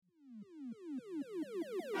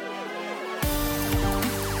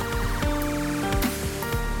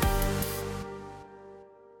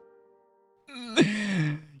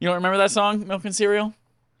You don't remember that song, Milk and Cereal?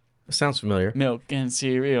 It sounds familiar. Milk and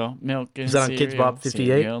cereal, milk and Is that on cereal, Kids Bop 58?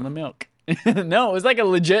 cereal and milk. No, it was like a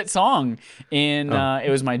legit song. Oh. It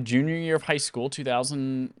was my junior year of high school,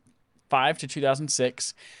 2005 to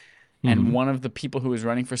 2006. And Mhm. one of the people who was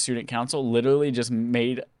running for student council literally just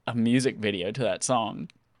made a music video to that song.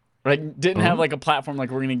 Like, didn't have Oh. like a platform like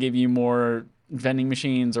we're going to give you more vending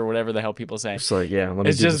machines or whatever the hell people say. It's like, yeah, let me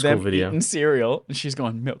It's do the just school them video. eating cereal, and she's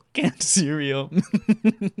going, milk and cereal.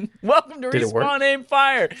 Welcome to Did it work? Respawn Aim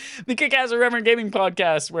Fire, the Kick-Ass Irreverent Gaming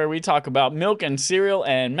Podcast, where we talk about milk and cereal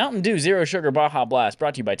and Mountain Dew Zero Sugar Baja Blast,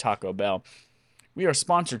 brought to you by Taco Bell. We are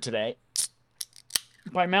sponsored today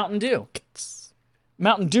by Mountain Dew.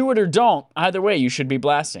 Mountain Do it or don't. Either way, you should be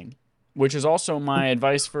blasting, which is also my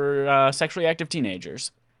advice for sexually active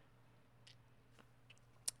teenagers.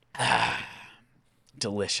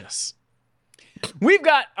 Delicious. We've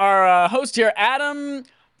got our host here, Adam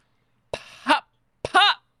Pop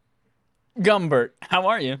Gumbert. How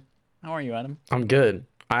are you? How are you, Adam? I'm good.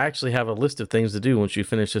 I actually have a list of things to do once you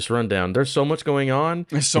finish this rundown. There's so much going on.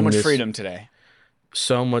 There's so in much this- freedom today.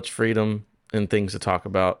 So much freedom and things to talk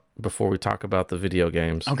about before we talk about the video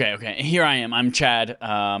games. Okay. Here I am. I'm Chad.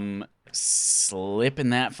 Slipping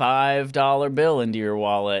that $5 bill into your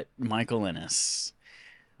wallet, Michael Innes.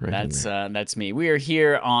 Right in there. That's me. We are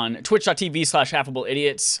here on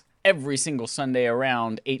twitch.tv/affableidiots every single Sunday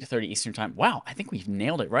around 8:30 Eastern Time. Wow, I think we've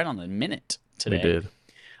nailed it right on the minute today. We did.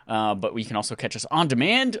 But we can also catch us on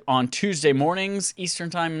demand on Tuesday mornings, Eastern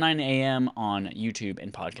Time, 9 a.m. on YouTube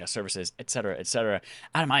and podcast services, etc., etc.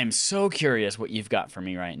 Adam, I am so curious what you've got for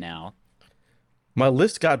me right now. My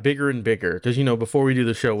list got bigger and bigger because, before we do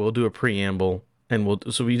the show, we'll do a preamble. And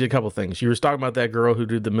so we did a couple things. You were talking about that girl who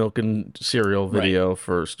did the milk and cereal video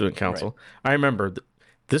for student council. I remember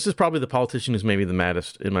this is probably the politician who's made me the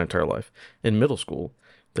maddest in my entire life. In middle school,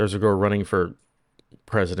 there's a girl running for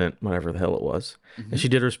president, whatever the hell it was. And she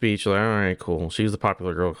did her speech. Like, all right, cool. She was the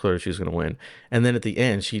popular girl. Clearly she was going to win. And then at the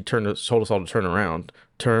end, she told us all to turn around.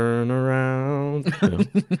 Turn around.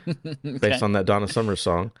 Based on that Donna Summer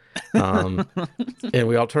song. And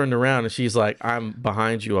we all turned around and she's like, I'm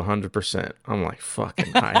behind you 100%. I'm like,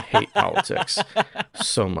 fucking, I hate politics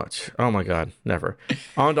so much. Oh my God, never.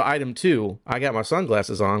 On to item 2. I got my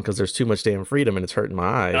sunglasses on because there's too much damn freedom and it's hurting my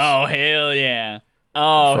eyes. Oh, hell yeah.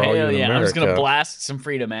 Oh, For all you hell in yeah. I'm just going to America. blast some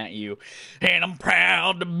freedom at you. And I'm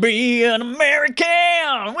proud to be an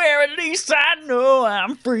American, where at least I know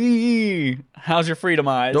I'm free. How's your freedom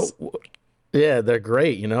eyes? Yeah, they're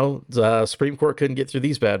great. The Supreme Court couldn't get through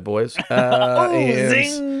these bad boys. Oh, and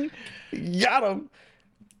zing. got them.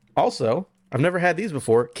 Also, I've never had these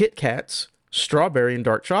before. Kit Kats, strawberry and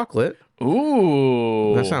dark chocolate.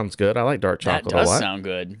 Ooh. That sounds good. I like dark That chocolate a does lot. sound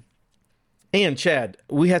good. And Chad,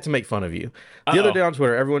 we had to make fun of you. The other day on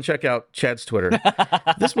Twitter, everyone check out Chad's Twitter.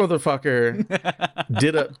 This motherfucker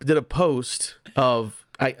did a post of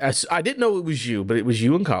I didn't know it was you, but it was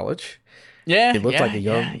you in college. Yeah. It looked like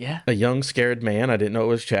yeah. a young scared man. I didn't know it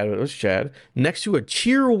was Chad, but it was Chad next to a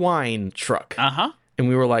Cheerwine truck. Uh-huh. And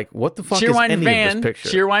we were like, "What the fuck Cheerwine is any van. of this picture?"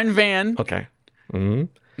 Cheerwine van. Okay.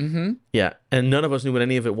 Yeah, and none of us knew what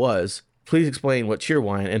any of it was. Please explain what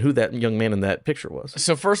Cheerwine and who that young man in that picture was.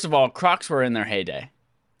 So first of all, Crocs were in their heyday.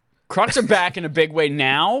 Crocs are back in a big way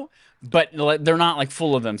now, but they're not like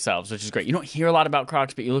full of themselves, which is great. You don't hear a lot about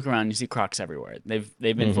Crocs, but you look around and you see Crocs everywhere. They've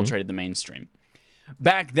infiltrated the mainstream.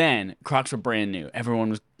 Back then, Crocs were brand new.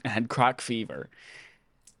 Everyone had Croc fever.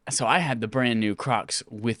 So I had the brand new Crocs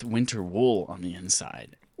with winter wool on the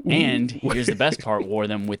inside. And here's the best part, wore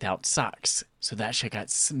them without socks. So that shit got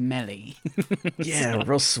smelly. Yeah,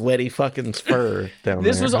 real sweaty fucking fur down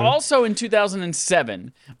This there. was also in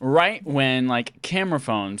 2007, right when like camera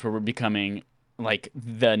phones were becoming like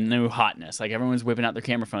the new hotness. Like everyone's whipping out their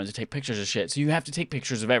camera phones to take pictures of shit. So you have to take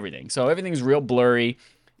pictures of everything. So everything's real blurry.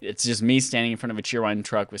 It's just me standing in front of a Cheerwine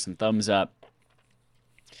truck with some thumbs up.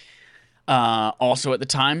 Also at the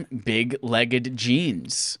time, big-legged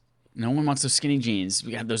jeans. No one wants those skinny jeans.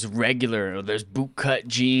 We have those boot-cut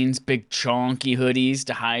jeans, big chonky hoodies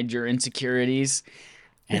to hide your insecurities,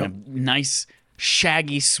 and a nice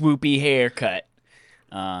shaggy, swoopy haircut,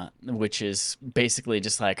 which is basically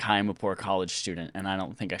just like, hi, I'm a poor college student, and I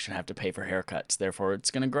don't think I should have to pay for haircuts. Therefore, it's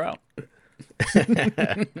going to grow.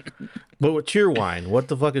 But with Cheerwine, what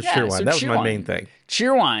the fuck is Yeah, Cheerwine? so That was my Cheerwine. main thing.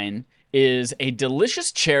 Cheerwine is a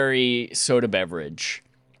delicious cherry soda beverage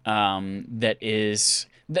that is...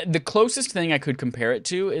 The closest thing I could compare it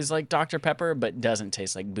to is like Dr. Pepper, but doesn't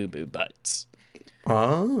taste like Boo Boo Butts.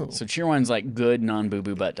 Oh. So Cheerwine's like good non-Boo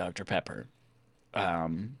Boo Butt Dr. Pepper.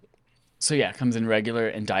 So yeah, it comes in regular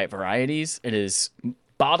and diet varieties. It is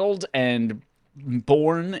bottled and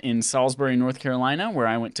born in Salisbury, North Carolina, where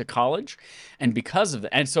I went to college, and because of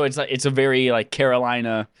that, and so it's a very like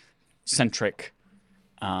Carolina centric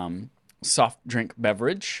soft drink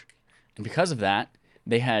beverage, and because of that,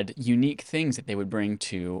 they had unique things that they would bring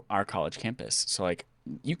to our college campus. So like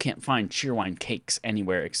you can't find Cheerwine cakes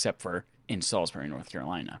anywhere except for in Salisbury, North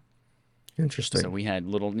Carolina. Interesting. So we had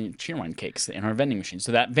little Cheerwine cakes in our vending machine.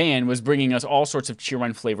 So that van was bringing us all sorts of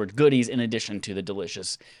Cheerwine flavored goodies in addition to the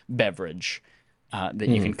delicious beverage that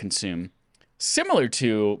you can consume. Similar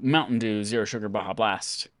to Mountain Dew Zero Sugar Baja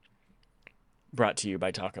Blast, brought to you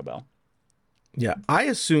by Taco Bell. Yeah, I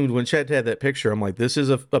assumed when Chet had that picture, I'm like, this is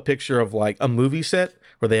a picture of like a movie set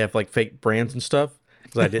where they have like fake brands and stuff.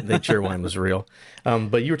 Because I didn't think Cheerwine was real.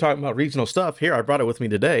 But you were talking about regional stuff. Here, I brought it with me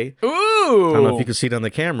today. Ooh! I don't know if you can see it on the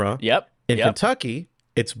camera. Yep. In Kentucky,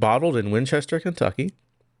 it's bottled in Winchester, Kentucky.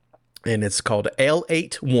 And it's called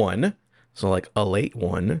Ale-8-1. So like a late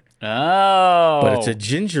one. Oh. But it's a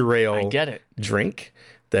ginger ale I get it. drink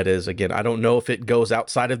that is, again, I don't know if it goes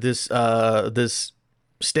outside of this this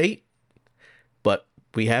state, but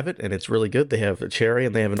we have it and it's really good. They have a cherry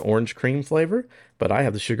and they have an orange cream flavor, but I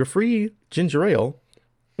have the sugar-free ginger ale.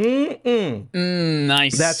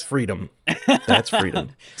 Nice. That's freedom. That's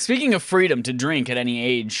freedom. Speaking of freedom to drink at any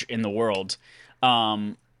age in the world,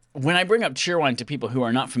 when I bring up Cheerwine to people who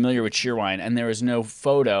are not familiar with Cheerwine and there is no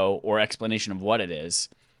photo or explanation of what it is,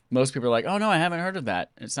 most people are like, oh, no, I haven't heard of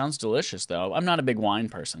that. It sounds delicious, though. I'm not a big wine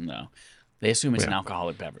person, though. They assume it's an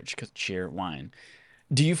alcoholic beverage because Cheerwine.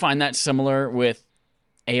 Do you find that similar with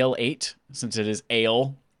Ale-8, since it is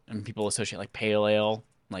ale and people associate like pale ale,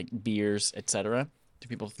 like beers, etc.? Do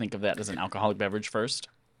people think of that as an alcoholic beverage first?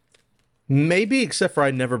 Maybe, except for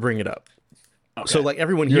I never bring it up. Okay. So like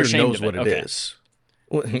everyone here knows what it is.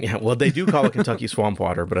 Well, yeah, well, they do call it Kentucky swamp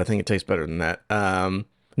water, but I think it tastes better than that.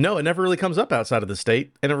 No, it never really comes up outside of the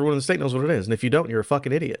state, and everyone in the state knows what it is. And if you don't, you're a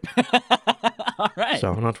fucking idiot. All right. So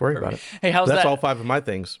I don't have to worry about it. Hey, how's that? That's all 5 of my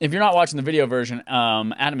things. If you're not watching the video version,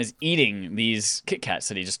 Adam is eating these Kit Kats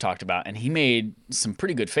that he just talked about, and he made some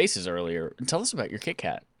pretty good faces earlier. Tell us about your Kit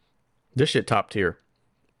Kat. This shit top tier.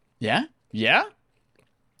 Yeah? Yeah?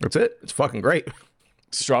 That's it. It's fucking great.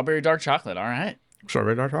 Strawberry dark chocolate. All right.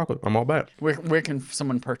 Strawberry dark chocolate. I'm all about it. Where can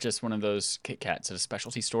someone purchase one of those Kit Kats? At a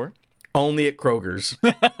specialty store? Only at Kroger's.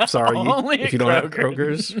 Sorry. If you don't have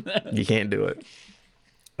Kroger's, you can't do it.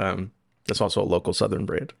 That's also a local Southern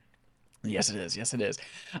brand. Yes, it is. Yes, it is.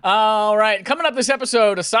 All right. Coming up this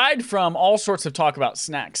episode, aside from all sorts of talk about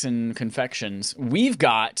snacks and confections, we've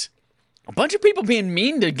got a bunch of people being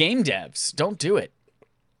mean to game devs. Don't do it.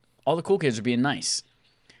 All the cool kids are being nice.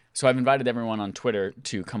 So I've invited everyone on Twitter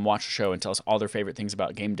to come watch the show and tell us all their favorite things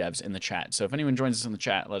about game devs in the chat. So if anyone joins us in the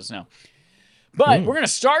chat, let us know. But we're going to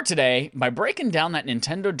start today by breaking down that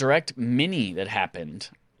Nintendo Direct Mini that happened.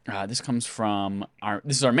 This comes from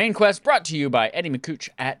this is our main quest, brought to you by Eddie McCooch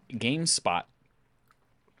at GameSpot.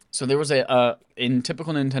 So there was in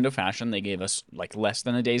typical Nintendo fashion, they gave us like less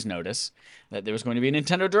than a day's notice that there was going to be a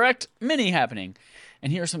Nintendo Direct Mini happening.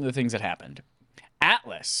 And here are some of the things that happened.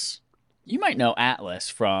 Atlus. You might know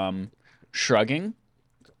Atlus from Shrugging,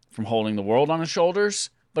 from Holding the World on his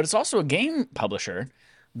shoulders, but it's also a game publisher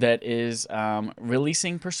that is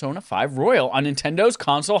releasing Persona 5 Royal on Nintendo's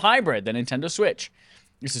console hybrid, the Nintendo Switch.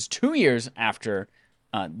 This is 2 years after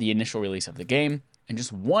the initial release of the game, and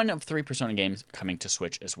just one of 3 Persona games coming to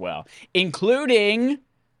Switch as well, including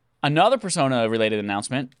another Persona-related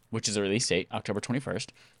announcement, which is a release date, October 21st,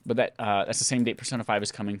 but that's the same date Persona 5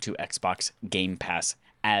 is coming to Xbox Game Pass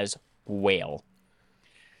as well.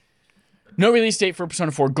 No release date for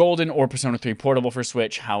Persona 4 Golden or Persona 3 Portable for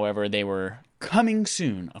Switch. However, they were coming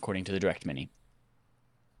soon, according to the Direct Mini.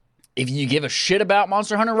 If you give a shit about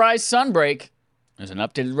Monster Hunter Rise Sunbreak, there's an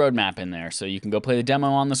updated roadmap in there, so you can go play the demo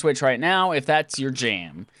on the Switch right now if that's your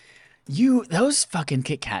jam. Those fucking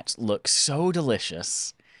Kit Kats look so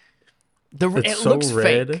delicious. It so looks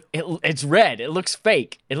red. fake. It's red. It looks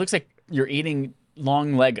fake. It looks like you're eating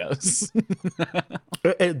long Legos.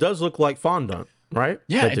 It does look like fondant, right?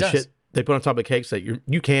 Yeah, like it the does. Shit they put on top of cakes that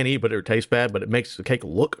you can't eat, but it tastes bad, but it makes the cake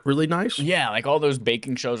look really nice. Yeah, like all those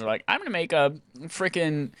baking shows are like, I'm going to make a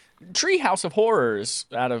freaking tree house of horrors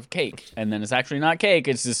out of cake. And then it's actually not cake.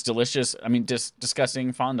 It's this delicious, just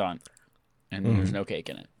disgusting fondant. And there's no cake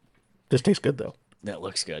in it. This tastes good, though. That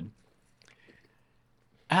looks good.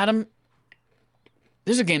 Adam,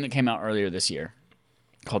 there's a game that came out earlier this year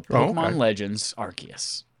called Pokemon Legends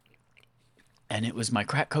Arceus. And it was my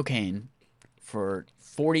crack cocaine for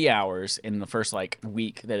 40 hours in the first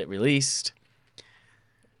week that it released.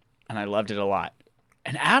 And I loved it a lot.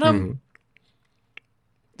 And Adam,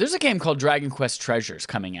 there's a game called Dragon Quest Treasures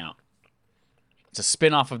coming out. It's a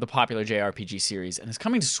spin-off of the popular JRPG series and is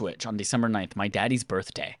coming to Switch on December 9th, my daddy's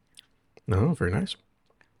birthday. Oh, very nice.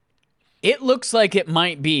 It looks like it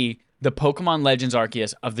might be the Pokemon Legends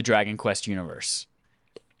Arceus of the Dragon Quest universe,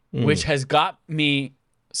 which has got me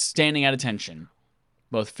standing at attention,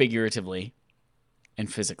 both figuratively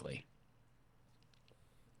and physically.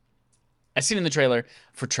 As seen in the trailer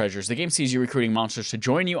for Treasures, the game sees you recruiting monsters to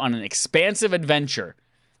join you on an expansive adventure.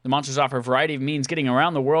 The monsters offer a variety of means getting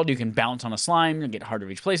around the world. You can bounce on a slime and get hard to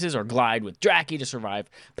reach places, or glide with Dracky to survive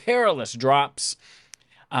perilous drops.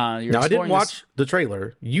 Now, I didn't watch the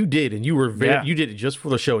trailer. You did, and you were you did it just for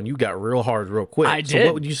the show, and you got real hard real quick. I did. So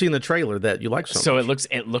what would you see in the trailer that you like so much? So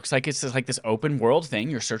it looks like it's just like this open world thing.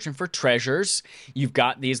 You're searching for treasures. You've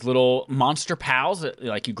got these little monster pals that,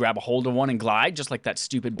 like, you grab a hold of one and glide, just like that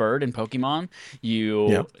stupid bird in Pokemon.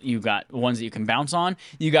 You got ones that you can bounce on.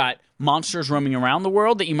 You got monsters roaming around the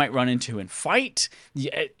world that you might run into and fight.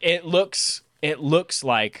 It looks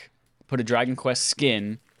like put a Dragon Quest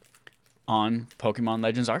skin on Pokemon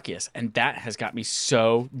Legends Arceus, and that has got me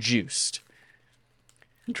so juiced.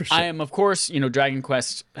 Interesting. I am, of course, Dragon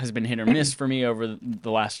Quest has been hit or miss for me over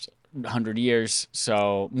the last 100 years,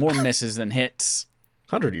 so more misses than hits.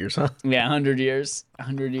 100 years, huh? Yeah, 100 years.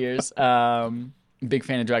 100 years. Big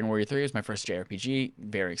fan of Dragon Warrior 3. It's my first JRPG.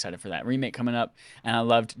 Very excited for that remake coming up, and I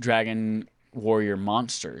loved Dragon Warrior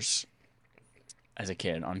Monsters as a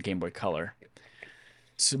kid on Game Boy Color.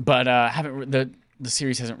 So, but the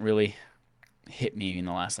series hasn't really hit me in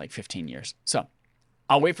the last 15 years. So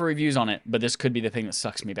I'll wait for reviews on it, but this could be the thing that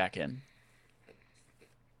sucks me back in.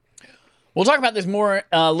 We'll talk about this more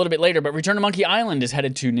a little bit later, but Return to Monkey Island is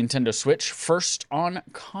headed to Nintendo Switch, first on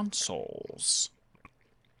consoles.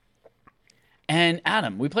 And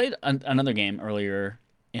Adam, we played another game earlier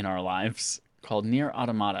in our lives called Nier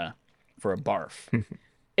Automata for a barf.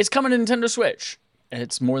 It's coming to Nintendo Switch.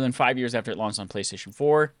 It's more than 5 years after it launched on PlayStation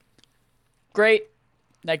 4. Great.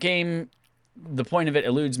 That game, the point of it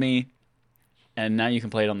eludes me, and now you can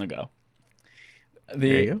play it on the go.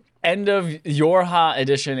 The End of Yorha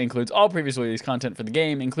edition includes all previously released content for the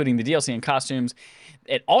game, including the DLC and costumes.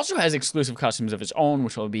 It also has exclusive costumes of its own,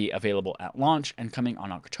 which will be available at launch and coming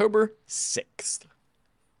on October 6th.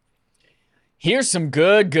 Here's some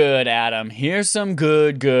good, Adam. Here's some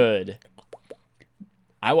good.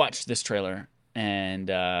 I watched this trailer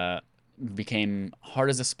and became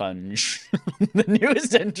hard as a sponge. The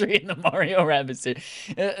newest entry in the Mario Rabbids series.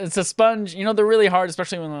 It's a sponge. They're really hard,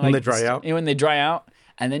 especially when they dry out. When they dry out,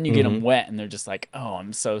 and then you get them wet, and they're just like, oh,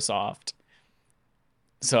 I'm so soft.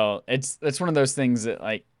 So it's one of those things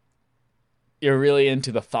that you're really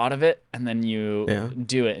into the thought of it, and then you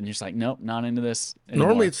do it, and you're just like, nope, not into this anymore.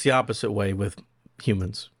 Normally, it's the opposite way with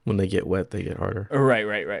humans. When they get wet, they get harder.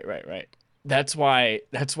 Right. That's why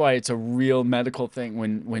it's a real medical thing.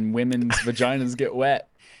 When women's vaginas get wet,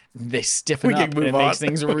 they stiffen up, and it makes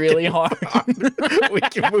things really hard. We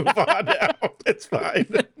can move on now. It's fine.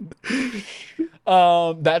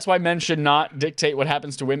 That's why men should not dictate what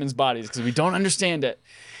happens to women's bodies, because we don't understand it.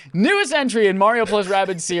 Newest entry in Mario plus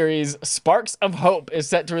Rabbids series, Sparks of Hope, is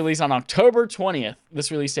set to release on October 20th. This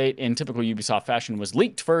release date, in typical Ubisoft fashion, was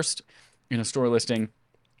leaked first in a store listing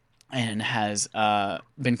and has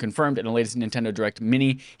been confirmed in the latest Nintendo Direct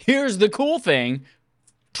Mini. Here's the cool thing.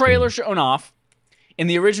 Trailer shown off. In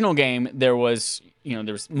the original game, there was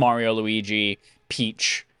Mario, Luigi,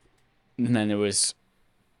 Peach, and then there was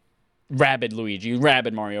Rabid Luigi,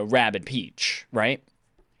 Rabid Mario, Rabid Peach, right?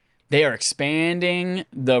 They are expanding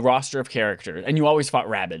the roster of characters, and you always fought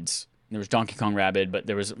Rabbids. There was Donkey Kong Rabbid, but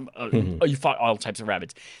there was you fought all types of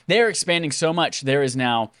Rabbids. They are expanding so much. There is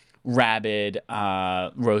now Rabid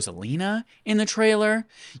Rosalina in the trailer.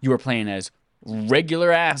 You are playing as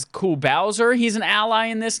regular ass cool Bowser. He's an ally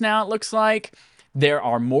in this now, it looks like. There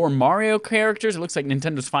are more Mario characters. It looks like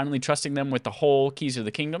Nintendo's finally trusting them with the whole keys of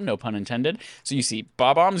the kingdom, no pun intended. So you see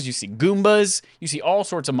Bob-ombs, you see Goombas, you see all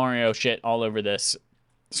sorts of Mario shit all over this.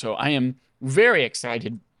 So I am very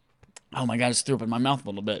excited. Oh my god, I just threw up in my mouth a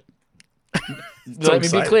little bit. Let me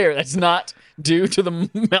be clear, that's not due to the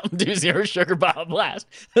Mountain Dew Zero Sugar Bottle Blast.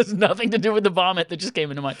 That's nothing to do with the vomit that just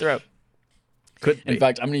came into my throat. In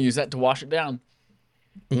fact, I'm going to use that to wash it down.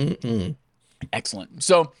 Excellent.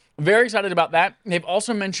 So, very excited about that. They've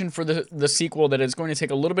also mentioned for the sequel that it's going to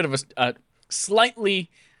take a little bit of a slightly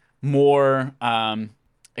more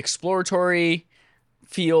exploratory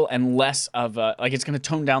feel and less of it's going to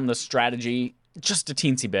tone down the strategy just a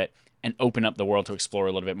teensy bit and open up the world to explore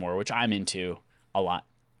a little bit more, which I'm into a lot.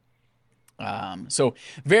 So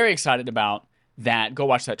very excited about that. Go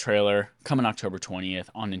watch that trailer. Coming October 20th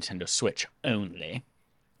on Nintendo Switch only.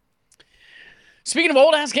 Speaking of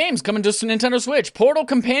old-ass games coming to Nintendo Switch, Portal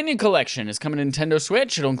Companion Collection is coming to Nintendo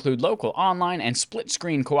Switch. It'll include local, online, and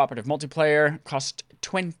split-screen cooperative multiplayer. Cost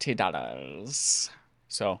 $20.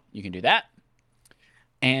 So you can do that.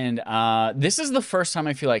 And this is the first time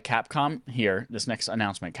I feel like Capcom, here, this next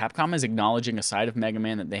announcement, Capcom is acknowledging a side of Mega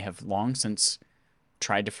Man that they have long since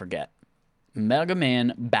tried to forget. Mega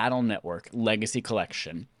Man Battle Network Legacy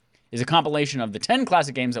Collection is a compilation of the 10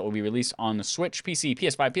 classic games that will be released on the Switch, PC,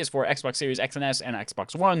 PS5, PS4, Xbox Series X and S, and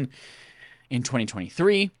Xbox One in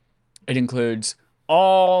 2023. It includes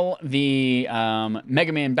all the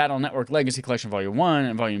Mega Man Battle Network Legacy Collection Volume 1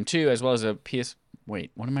 and Volume 2, as well as a PS...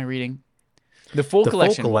 Wait, what am I reading? The full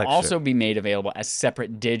collection will also be made available as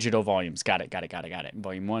separate digital volumes. Got it.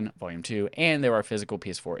 Volume 1, Volume 2, and there are physical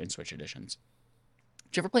PS4 and Switch editions.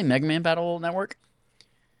 Did you ever play Mega Man Battle Network?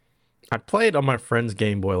 I played on my friend's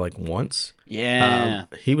Game Boy like once. Yeah.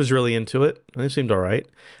 He was really into it. It seemed all right.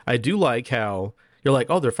 I do like how you're like,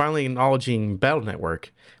 oh, they're finally acknowledging Battle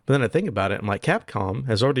Network. But then I think about it, I'm like, Capcom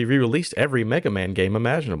has already re-released every Mega Man game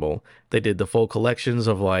imaginable. They did the full collections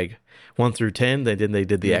of like 1 through 10. They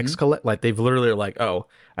did the X collect. Like they've literally like, oh,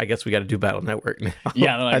 I guess we got to do Battle Network now.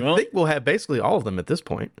 Yeah, like, I think we'll have basically all of them at this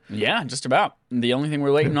point. Yeah, just about. The only thing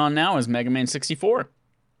we're waiting on now is Mega Man 64.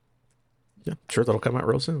 Yeah, sure, that'll come out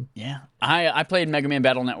real soon. Yeah, I played Mega Man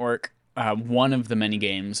Battle Network, one of the many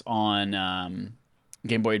games on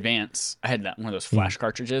Game Boy Advance. I had one of those flash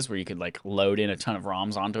cartridges where you could like load in a ton of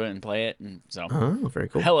ROMs onto it and play it, and so very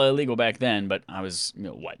cool. Hella illegal back then, but I was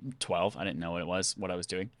 12. I didn't know what I was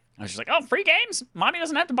doing. I was just like, oh, free games. Mommy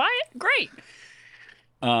doesn't have to buy it. Great.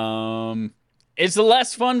 It's the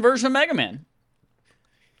less fun version of Mega Man.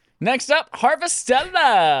 Next up,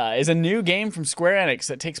 Harvestella is a new game from Square Enix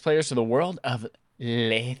that takes players to the world of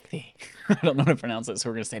Lethe. I don't know how to pronounce it, so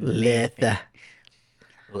we're going to say Lethe.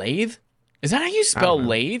 Lathe? Is that how you spell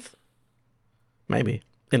lathe? Maybe.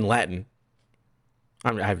 In Latin.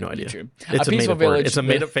 I have no idea. YouTube. It's a peaceful made-up village. word. It's a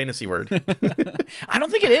made-up fantasy word. I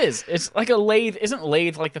don't think it is. It's like a lathe. Isn't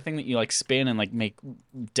lathe like the thing that you like spin and like make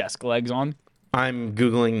desk legs on? I'm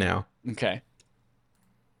Googling now. Okay.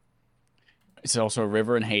 It's also a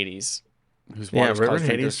river in Hades, whose waters cause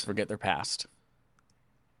drinkers to forget their past.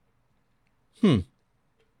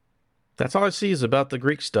 That's all I see is about the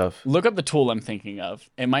Greek stuff. Look up the tool I'm thinking of.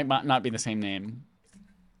 It might not be the same name.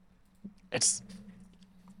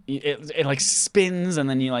 It like spins, and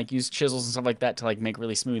then you like use chisels and stuff like that to like make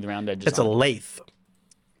really smooth round edges. It's a lathe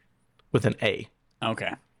with an A.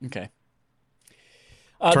 Okay.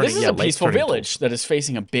 This is a peaceful village that is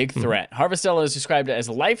facing a big threat. Harvestella is described as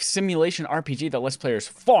a life simulation RPG that lets players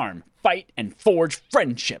farm, fight, and forge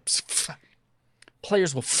friendships.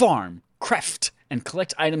 Players will farm, craft, and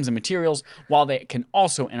collect items and materials while they can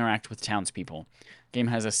also interact with townspeople. The game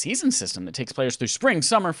has a season system that takes players through spring,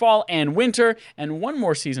 summer, fall, and winter, and one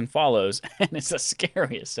more season follows, and it's the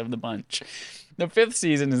scariest of the bunch. The 5th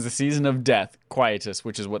season is the season of death, Quietus,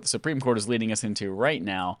 which is what the Supreme Court is leading us into right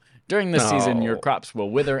now. During this season, your crops will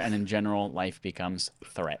wither, and in general, life becomes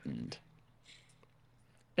threatened.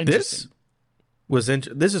 This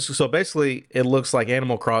is so basically it looks like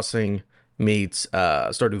Animal Crossing meets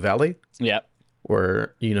Stardew Valley. Yep.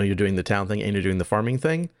 Where you're doing the town thing and you're doing the farming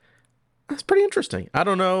thing. That's pretty interesting. I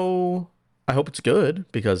don't know. I hope it's good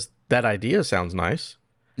because that idea sounds nice.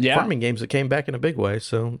 Yeah. Farming games that came back in a big way.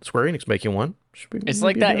 So Square Enix making one. It's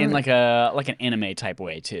like that in like an anime type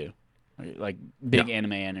way too. Like big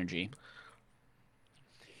anime energy.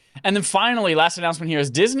 And then finally, last announcement here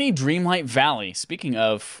is Disney Dreamlight Valley. Speaking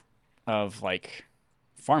of like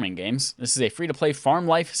farming games, this is a free-to-play farm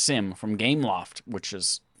life sim from Gameloft, which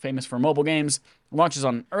is famous for mobile games. It launches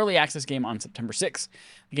on early access game on September 6th.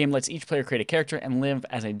 The game lets each player create a character and live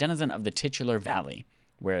as a denizen of the titular valley,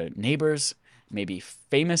 where neighbors may be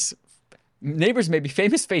famous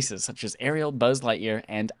faces such as Ariel, Buzz Lightyear,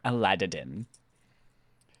 and Aladdin.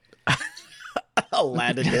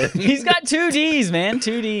 Aladdin. He's got 2 Ds, man.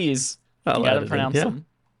 2 Ds. You gotta pronounce them.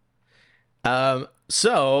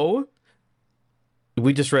 So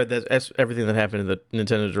we just read that's everything that happened in the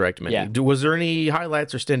Nintendo Direct menu. Yeah. Was there any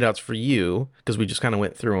highlights or standouts for you? Because we just kind of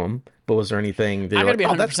went through them. But was there anything that I gotta be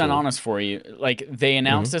 100% cool. honest for you. Like they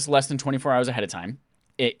announced this less than 24 hours ahead of time.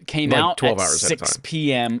 It came Like out 12 at hours 6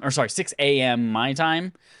 p.m. or sorry, 6 a.m. my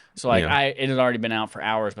time. So like it had already been out for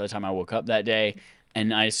hours by the time I woke up that day,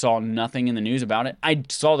 and I saw nothing in the news about it. I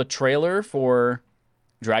saw the trailer for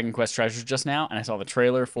Dragon Quest Treasures just now, and I saw the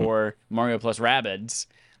trailer for Mario Plus Rabbids,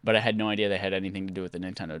 but I had no idea they had anything to do with the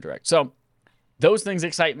Nintendo Direct. So those things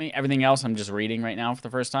excite me. Everything else I'm just reading right now for the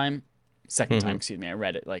first time. Second time, excuse me. I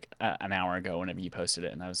read it like an hour ago whenever you posted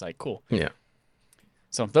it, and I was like, cool. Yeah.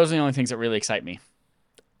 So those are the only things that really excite me.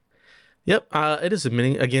 Yep, it is a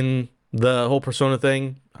mini. Again, the whole Persona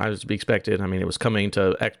thing, I was to be expected. I mean, it was coming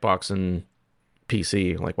to Xbox and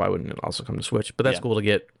PC. Like, why wouldn't it also come to Switch? But that's Yeah. cool to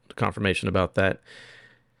get confirmation about that.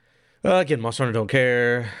 Again, Monster Hunter don't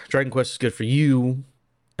care. Dragon Quest is good for you.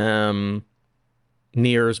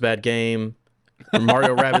 Nier is a bad game.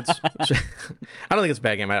 Mario Rabbids. I don't think it's a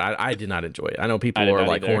bad game. I did not enjoy it. I know people I did are not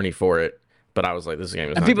like either. horny for it, but I was like, this game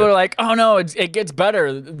is And not people good. are like, "Oh no, it gets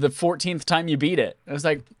better the 14th time you beat it." I was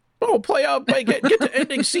like, Oh, get to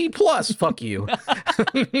ending C plus. Fuck you.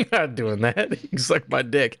 You're not doing that. You suck my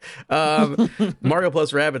dick. Mario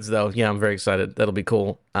plus Rabbids though, yeah, I'm very excited. That'll be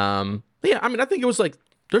cool. Yeah, I mean, I think it was like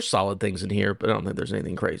there's solid things in here, but I don't think there's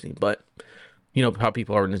anything crazy. But you know how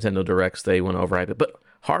people are with Nintendo Directs, they want to overhype it. But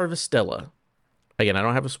Harvestella, again, I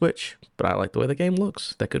don't have a Switch, but I like the way the game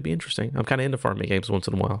looks. That could be interesting. I'm kind of into farming games once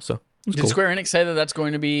in a while, so it's did cool. Square Enix say that that's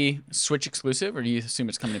going to be Switch exclusive, or do you assume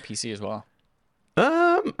it's coming to PC as well?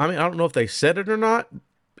 I mean, I don't know if they said it or not.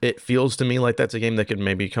 It feels to me like that's a game that could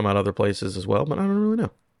maybe come out other places as well, but I don't really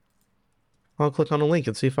know. I'll click on a link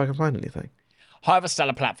and see if I can find anything.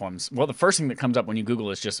 Harvestella platforms. Well, the first thing that comes up when you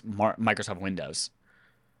Google is just Microsoft Windows.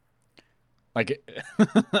 Like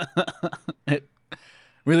it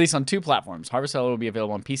released on 2 platforms. Harvestella will be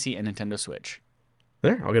available on PC and Nintendo Switch.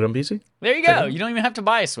 There, I'll get it on PC. There you go. You don't even have to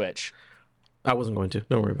buy a Switch. I wasn't going to.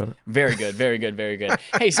 Don't worry about it. Very good, very good, very good.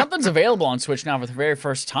 Hey, something's available on Switch now for the very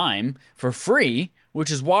first time for free,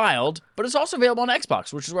 which is wild, but it's also available on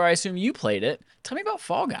Xbox, which is where I assume you played it. Tell me about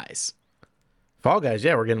Fall Guys. Fall Guys,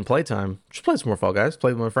 yeah, we're getting playtime. Just play some more Fall Guys.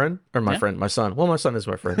 Play with my friend. Or my Yeah. friend, my son. Well, my son is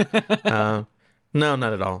my friend. No,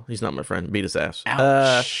 not at all. He's not my friend. Beat his ass.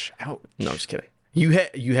 Ouch. Ouch. No, I'm just kidding.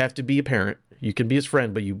 You have to be a parent. You can be his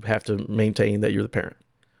friend, but you have to maintain that you're the parent.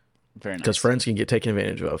 Very nice. Because friends can get taken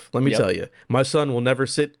advantage of. Let me Yep. tell you, my son will never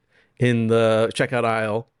sit in the checkout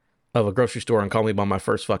aisle of a grocery store and call me by my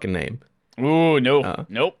first fucking name. Ooh, no.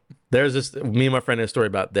 Nope. There's this, me and my friend had a story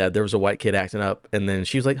about that. There was a white kid acting up, and then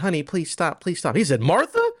she was like, honey, please stop, please stop. He said,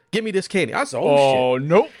 Martha, give me this candy. I said, oh, shit.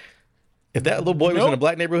 Nope. If that little boy was in a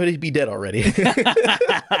black neighborhood, he'd be dead already.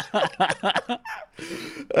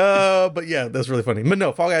 But yeah, that's really funny. But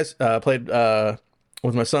no, Fall Guys, played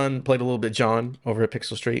with my son, played a little bit John over at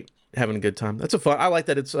Pixel Street, having a good time. That's a fun. I like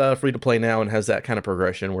that it's free to play now and has that kind of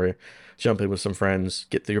progression where you jump in with some friends,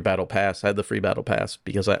 get through your battle pass. I had the free battle pass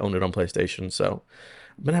because I owned it on PlayStation, so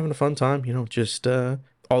I've been having a fun time. You know, just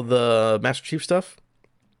all the Master Chief stuff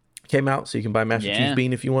came out, so you can buy Master Yeah. Chief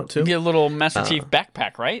Bean if you want to. Get a little Master Chief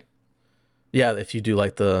backpack, right? Yeah, if you do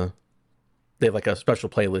like they have like a special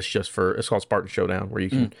playlist just for, it's called Spartan Showdown, where you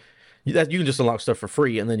can you can just unlock stuff for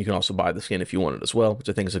free, and then you can also buy the skin if you want it as well, which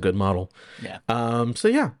I think is a good model. Yeah. So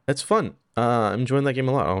yeah, it's fun. I'm enjoying that game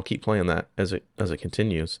a lot. I'll keep playing that as it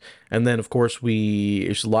continues. And then of course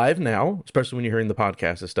it's live now, especially when you're hearing the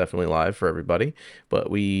podcast. It's definitely live for everybody. But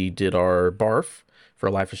we did our barf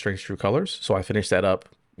for Life is Strange True Colors, so I finished that up,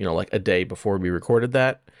 like a day before we recorded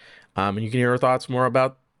that. And you can hear our thoughts more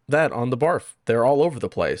about that on the barf. They're all over the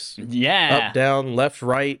place. Yeah. Up, down, left,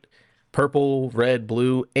 right, purple, red,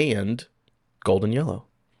 blue, and golden yellow.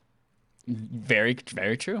 Very,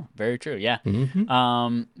 very true. Very true. Yeah.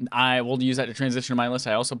 Mm-hmm. I will use that to transition to my list.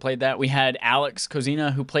 I also played that. We had Alex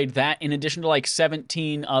Kozina who played that in addition to like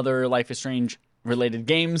 17 other Life is Strange related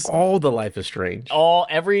games. All the Life is Strange.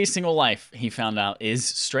 Every single life he found out is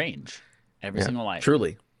strange. Every single life.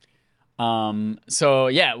 Truly. So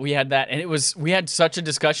yeah, we had that, and we had such a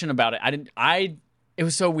discussion about it. It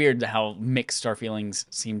was so weird how mixed our feelings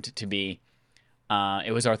seemed to be.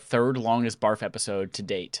 It was our 3rd longest barf episode to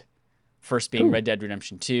date. First being Red Dead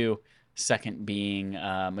Redemption 2, second being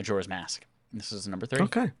Majora's Mask. This is number 3.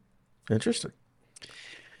 Okay. Interesting.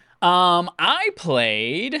 I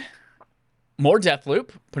played more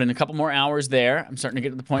Deathloop, put in a couple more hours there. I'm starting to get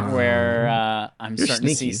to the point where I'm You're starting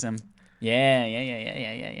to see sneaky. some.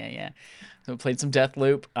 Yeah. So I played some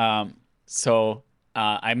Deathloop. So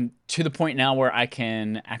I'm to the point now where I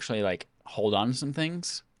can actually like hold on to some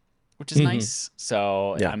things, which is nice.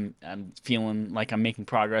 So Yeah. I'm feeling like I'm making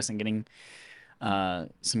progress and getting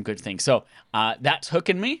some good things. So that's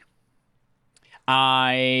hooking me.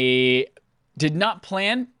 I did not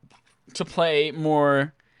plan to play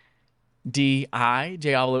more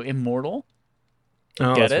Diablo Immortal.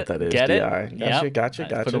 Oh, Get that's it? what that is. Get it? DI. Gotcha, Yep. gotcha, I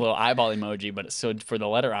put a gotcha. little eyeball emoji, but it stood for the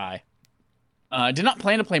letter I. Did not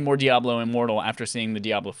plan to play more Diablo Immortal after seeing the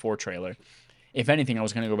Diablo 4 trailer. If anything, I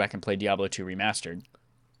was going to go back and play Diablo 2 Remastered.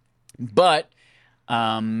 But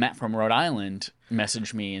Matt from Rhode Island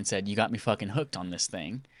messaged me and said, "You got me fucking hooked on this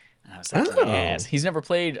thing." And I was like, Oh. "Yes." He's never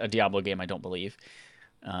played a Diablo game, I don't believe.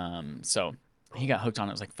 So he got hooked on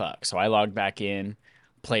it. I was like, "Fuck." So I logged back in,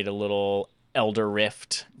 played a little Elder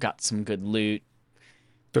Rift, got some good loot.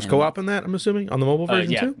 There's co-op in that, I'm assuming, on the mobile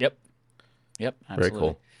version too? Yep, absolutely. Very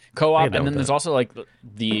cool. Co-op, and then there's also like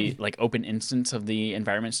the like open instance of the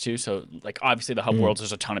environments too. So like obviously the hub worlds,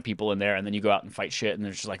 there's a ton of people in there, and then you go out and fight shit, and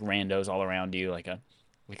there's just like randos all around you, like a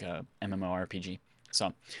MMORPG.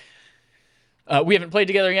 So we haven't played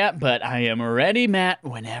together yet, but I am ready, Matt,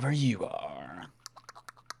 whenever you are.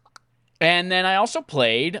 And then I also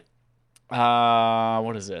played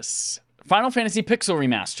what is this? Final Fantasy Pixel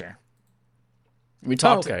Remaster. We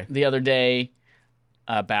talked the other day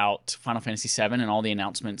about Final Fantasy VII and all the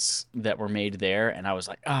announcements that were made there, and I was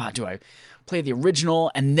like, do I play the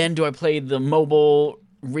original, and then do I play the mobile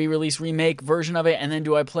re-release remake version of it, and then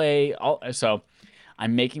do I play all? So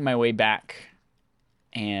I'm making my way back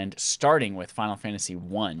and starting with Final Fantasy I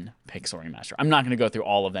Pixel Remaster. I'm not going to go through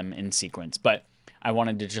all of them in sequence, but I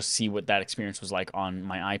wanted to just see what that experience was like on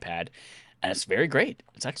my iPad, and it's very great.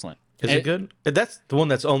 It's excellent. Is it good? That's the one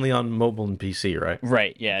that's only on mobile and PC, right?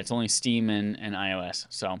 Right, yeah. It's only Steam and iOS.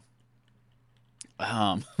 So,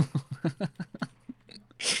 Adam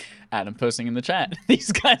posting in the chat.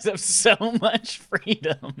 These guys have so much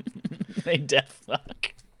freedom. They deaf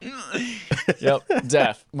fuck. Yep,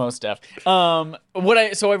 most deaf. I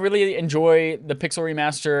really enjoy the Pixel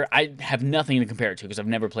Remaster. I have nothing to compare it to because I've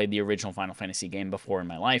never played the original Final Fantasy game before in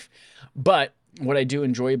my life. But what I do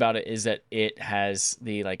enjoy about it is that it has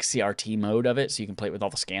the like CRT mode of it, so you can play it with all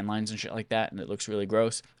the scan lines and shit like that, and it looks really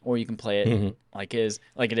gross. Or you can play it like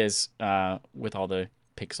it is with all the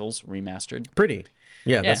pixels remastered. Pretty.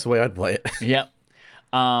 Yeah, that's the way I'd play it. Yep.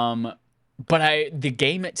 But the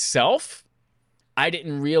game itself, I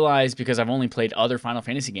didn't realize, because I've only played other Final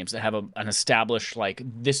Fantasy games that have an established, like,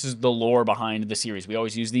 this is the lore behind the series. We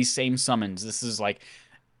always use these same summons. This is like,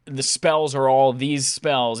 the spells are all these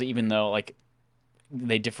spells, even though like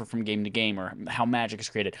they differ from game to game or how magic is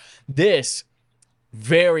created. This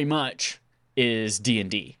very much is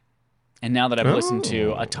D&D. And now that I've listened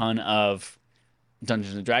to a ton of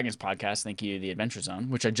Dungeons and Dragons podcasts, thank you, The Adventure Zone,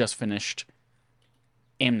 which I just finished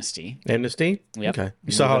Amnesty. Yep. Okay.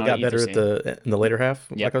 You saw how it got better in the later half,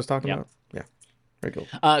 like I was talking about? Yeah. Very cool.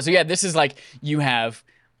 This is like you have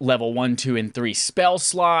level 1, 2, and 3 spell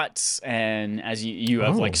slots, and as you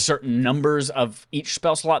have like certain numbers of each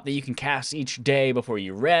spell slot that you can cast each day before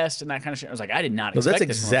you rest and that kind of shit. I was like, I did not expect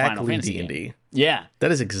this from a Final Fantasy D&D. Game. Yeah.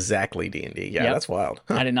 That is exactly D&D. Yeah, that's wild.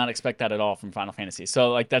 Huh. I did not expect that at all from Final Fantasy.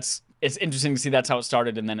 So like it's interesting to see that's how it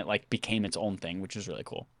started, and then it like became its own thing, which is really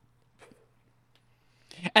cool.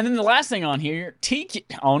 And then the last thing on here,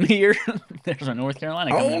 there's a North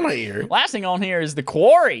Carolina coming up. Here. Last thing on here is the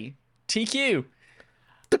Quarry, TQ.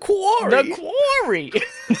 The Quarry. The Quarry.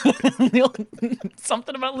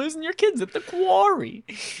 Something about losing your kids at the Quarry.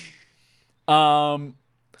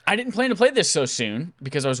 I didn't plan to play this so soon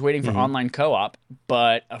because I was waiting for online co-op,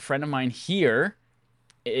 but a friend of mine here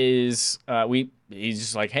is he's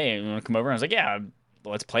just like, hey, you want to come over? And I was like, yeah,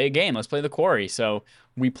 let's play a game. Let's play the Quarry. So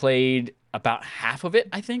we played about half of it,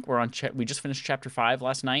 I think. We just finished chapter 5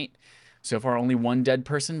 last night. So far, only one dead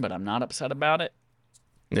person, but I'm not upset about it.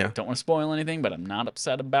 Yeah. Don't want to spoil anything, but I'm not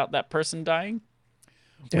upset about that person dying.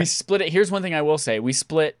 Yeah. We split it. Here's one thing I will say. We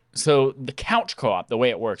split. So the couch co-op, the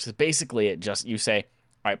way it works is basically you say,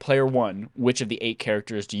 all right, player 1, which of the 8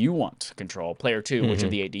 characters do you want to control? Player 2, which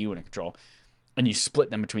of the 8 do you want to control? And you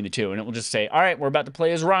split them between the two, and it will just say, all right, we're about to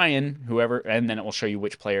play as Ryan, whoever, and then it will show you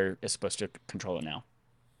which player is supposed to control it now.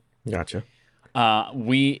 Gotcha.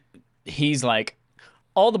 He's like,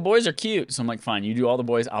 all the boys are cute. So I'm like, fine, you do all the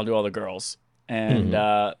boys, I'll do all the girls. And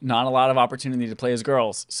not a lot of opportunity to play as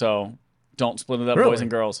girls. So don't split it up, boys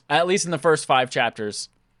and girls. At least in the first 5 chapters.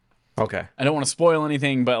 Okay. I don't want to spoil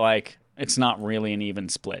anything, but like, it's not really an even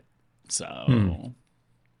split. So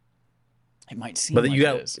it might seem but like you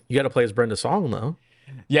got to play as Brenda Song, though.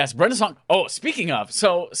 Yes, Brenda Song. Oh, speaking of,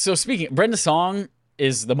 Brenda Song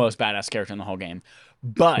is the most badass character in the whole game.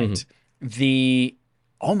 But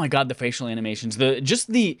oh my god, the facial animations, the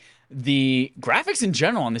graphics in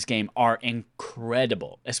general on this game are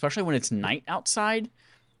incredible, especially when it's night outside.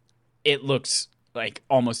 It looks like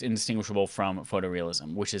almost indistinguishable from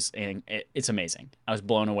photorealism, which is it's amazing. I was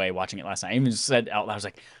blown away watching it last night. I even said out loud, I was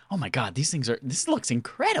like, "Oh my god, this looks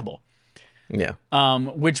incredible." Yeah.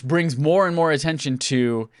 Which brings more and more attention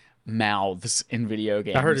to mouths in video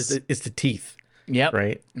games. I heard it's the teeth. Yep.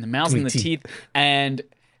 Right. And the mouths and the teeth. And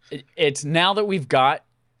it's now that we've got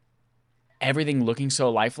everything looking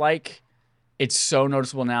so lifelike, it's so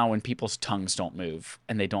noticeable now when people's tongues don't move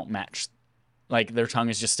and they don't match. Like their tongue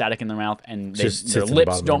is just static in their mouth, and their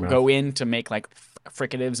lips don't go in to make like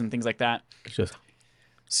fricatives and things like that. It's just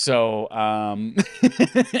So,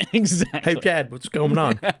 exactly. Hey, Dad, what's going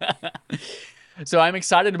on? So I'm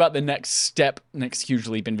excited about the next step, next huge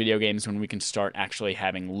leap in video games when we can start actually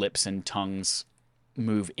having lips and tongues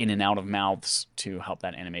move in and out of mouths to help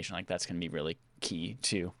that animation. Like that's going to be really key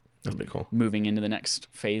to That'd be cool. moving into the next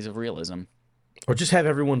phase of realism. Or just have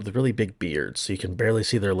everyone with really big beards so you can barely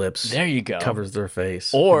see their lips. There you go. Covers their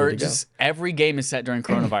face. Or just every game is set during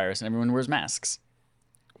coronavirus and everyone wears masks.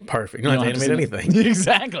 Perfect. You don't have to animate anything.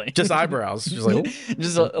 Exactly. Just eyebrows. Just like, oh.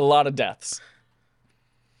 Just a lot of deaths.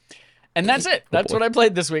 And that's it. That's what I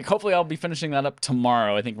played this week. Hopefully I'll be finishing that up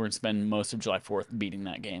tomorrow. I think we're going to spend most of July 4th beating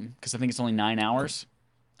that game because I think it's only 9 hours.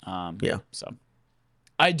 Yeah. So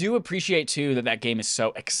I do appreciate, too, that game is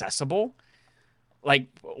so accessible. Like,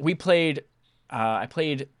 we played... I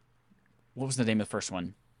played... What was the name of the first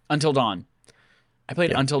one? Until Dawn. I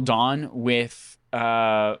played Until Dawn with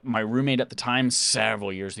my roommate at the time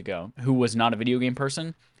several years ago who was not a video game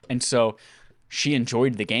person. And so she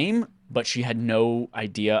enjoyed the game, but she had no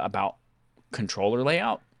idea about controller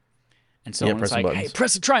layout. And so when it's like, hey,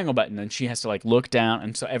 press the triangle button, and she has to like look down,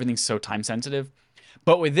 and so everything's so time sensitive.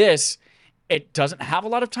 But with this, it doesn't have a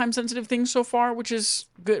lot of time sensitive things so far, which is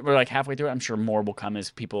good. We're like halfway through it. I'm sure more will come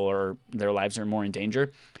as their lives are more in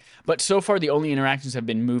danger. But so far, the only interactions have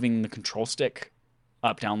been moving the control stick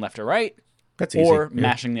up, down, left, or right, or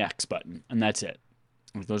mashing the X button, and that's it.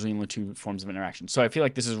 Those are the only two forms of interaction. So I feel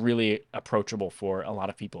like this is really approachable for a lot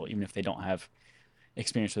of people, even if they don't have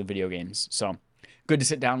experience with video games. So good to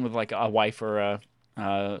sit down with like a wife or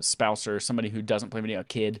a spouse or somebody who doesn't play video, a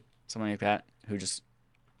kid, something like that, who just,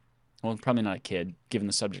 well, probably not a kid given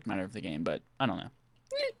the subject matter of the game, but I don't know.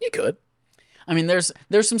 You could. I mean, there's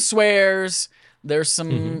some swears, there's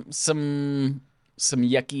some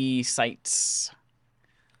yucky sights.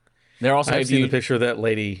 There also, I've seen the picture of that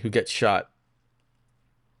lady who gets shot.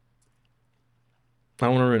 I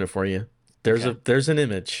don't want to ruin it for you. There's an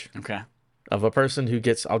image. Okay. Of a person who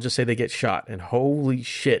gets, I'll just say they get shot, and holy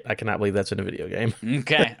shit, I cannot believe that's in a video game.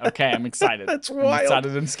 Okay, I'm excited. That's wild. I'm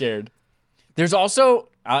excited and scared. There's also,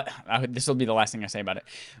 this will be the last thing I say about it.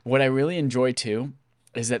 What I really enjoy too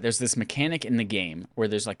is that there's this mechanic in the game where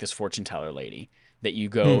there's like this fortune teller lady that you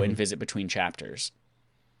go and visit between chapters.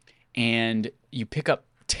 And you pick up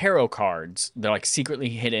tarot cards. They're like secretly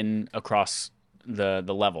hidden across the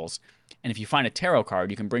levels. And if you find a tarot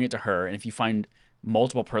card, you can bring it to her. And if you find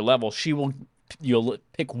multiple per level, you'll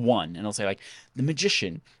pick one, and it'll say like the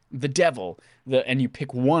magician, the devil, and you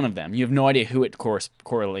pick one of them. You have no idea who it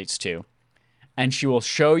correlates to. And she will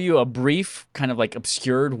show you a brief, kind of like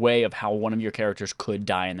obscured way of how one of your characters could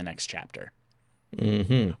die in the next chapter.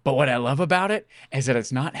 Mm-hmm. But what I love about it is that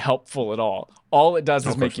it's not helpful at all. All it does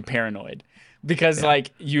is make you paranoid. Because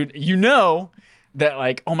like you know that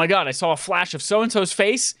like, oh my God, I saw a flash of so-and-so's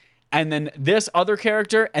face, and then this other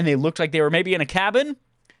character, and they looked like they were maybe in a cabin.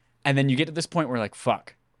 And then you get to this point where like,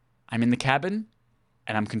 fuck, I'm in the cabin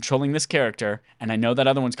and I'm controlling this character and I know that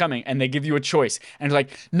other one's coming, and they give you a choice. And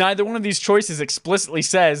like, neither one of these choices explicitly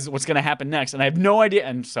says what's going to happen next. And I have no idea.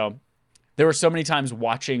 And so there were so many times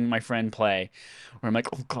watching my friend play where I'm like,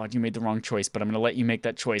 oh God, you made the wrong choice, but I'm going to let you make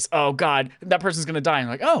that choice. Oh God, that person's going to die. And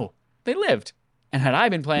I'm like, oh, they lived. And had I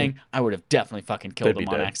been playing, I would have definitely fucking killed them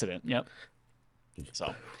on accident. Yep.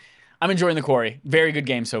 So I'm enjoying the Quarry. Very good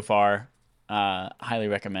game so far. Highly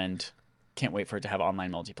recommend. Can't wait for it to have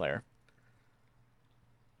online multiplayer.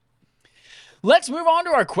 Let's move on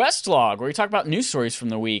to our quest log, where we talk about news stories from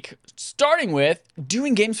the week. Starting with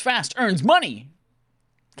doing games fast earns money.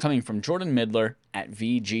 Coming from Jordan Midler at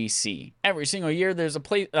VGC. Every single year, there's a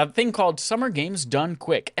thing called Summer Games Done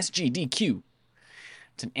Quick, SGDQ.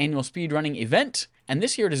 It's an annual speedrunning event, and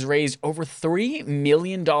this year it has raised over $3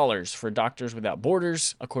 million for Doctors Without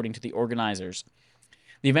Borders, according to the organizers.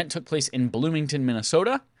 The event took place in Bloomington,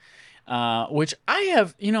 Minnesota, which I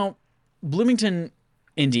have, Bloomington,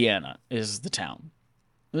 Indiana is the town.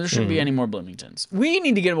 There shouldn't be any more Bloomingtons. We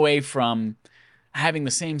need to get away from having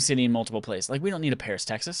the same city in multiple places. Like, we don't need a Paris,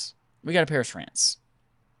 Texas. We got a Paris, France.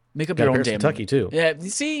 Make up your own damn Kentucky, too. Yeah,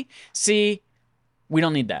 see, we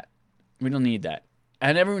don't need that. We don't need that.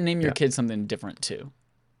 And everyone name your kid something different, too.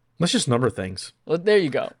 Let's just number things. Well, there you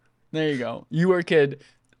go. You were a kid,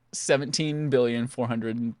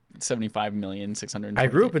 17,475,600. I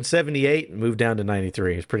grew up in 78 and moved down to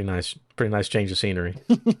 93. It's pretty nice change of scenery.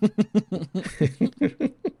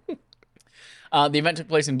 The event took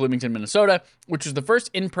place in Bloomington, Minnesota, which was the first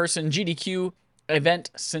in-person GDQ event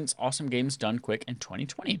since Awesome Games Done Quick in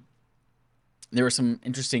 2020. There were some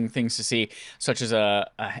interesting things to see, such as a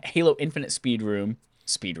Halo Infinite speed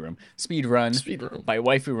speed run Speed room. by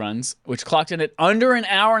Waifu Runs, which clocked in at under an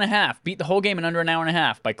hour and a half. Beat the whole game in under an hour and a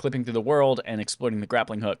half by clipping through the world and exploiting the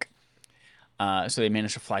grappling hook. So they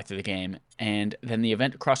managed to fly through the game. And then the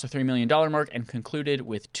event crossed the $3 million mark and concluded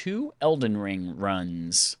with 2 Elden Ring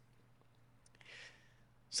runs.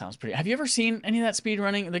 Sounds pretty... Have you ever seen any of that speed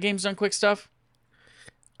running? The Games Done Quick stuff?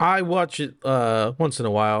 I watch it once in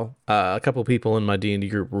a while. A couple people in my D&D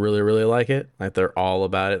group really, really like it. Like, they're all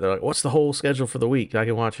about it. They're like, what's the whole schedule for the week? I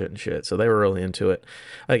can watch it and shit. So they were really into it.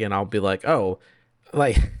 Again, I'll be like, oh...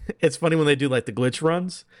 Like, it's funny when they do like the glitch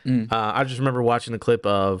runs. I just remember watching the clip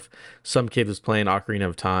of some kid was playing Ocarina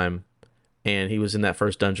of Time, and he was in that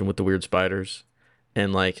first dungeon with the weird spiders,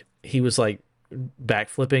 and like he was like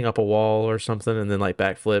backflipping up a wall or something, and then like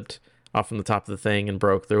backflipped off from the top of the thing and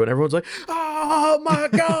broke through, and everyone's like, "Oh my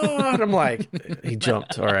god!" I'm like, he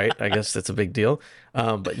jumped. All right, I guess that's a big deal.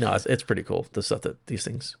 But no, it's pretty cool, the stuff that these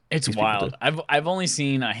things. It's these people wild. do. I've only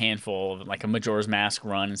seen a handful of like a Majora's Mask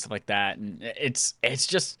run and stuff like that, and it's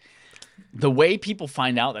just the way people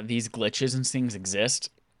find out that these glitches and things exist.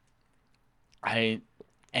 I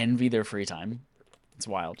envy their free time. It's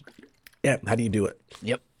wild. Yeah, how do you do it?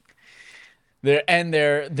 Yep.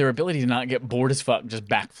 Their ability to not get bored as fuck just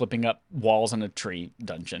backflipping up walls in a tree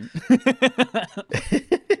dungeon.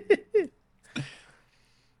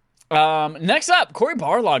 Next up, Cory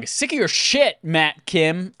Barlog is sick of your shit, Matt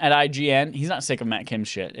Kim at IGN. He's not sick of Matt Kim's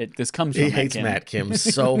shit. This comes from He hates Matt Kim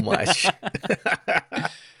so much.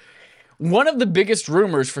 One of the biggest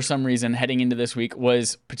rumors for some reason heading into this week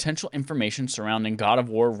was potential information surrounding God of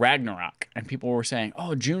War Ragnarok. And people were saying,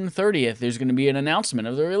 oh, June 30th, there's going to be an announcement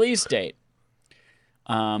of the release date.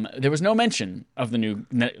 There was no mention of the new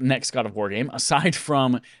next God of War game, aside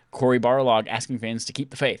from Cory Barlog asking fans to keep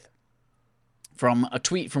the faith. From a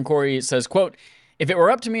tweet from Cory, it says, quote, "If it were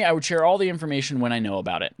up to me, I would share all the information when I know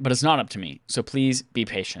about it, but it's not up to me, so please be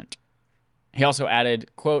patient." He also added,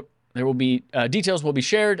 quote, "There will be details will be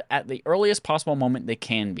shared at the earliest possible moment they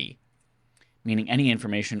can be," meaning any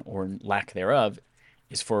information or lack thereof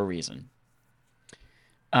is for a reason.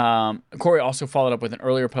 Cory also followed up with an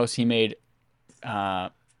earlier post he made.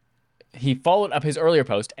 He followed up his earlier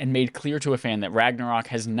post and made clear to a fan that Ragnarok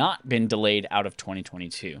has not been delayed out of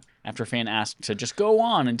 2022. After a fan asked to just go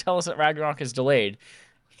on and tell us that Ragnarok is delayed,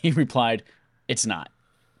 he replied, "It's not."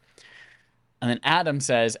 And then Adam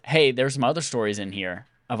says, "Hey, there's some other stories in here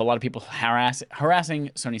of a lot of people harassing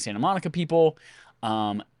Sony Santa Monica people.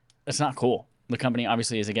 That's not cool. The company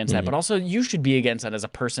obviously is against that, but also you should be against that as a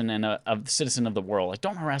person and a citizen of the world. Like,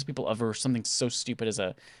 don't harass people over something so stupid as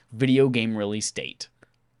a video game release date."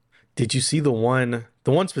 Did you see the one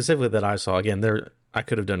specifically that I saw? Again, I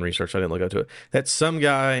could have done research. I didn't look up to it. That some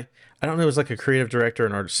guy, I don't know, it was like a creative director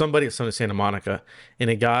and artist, somebody at Sony Santa Monica, and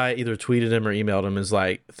a guy either tweeted him or emailed him, is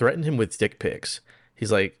like, threatened him with dick pics.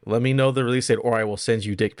 He's like, "Let me know the release date or I will send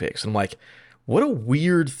you dick pics." And I'm like, what a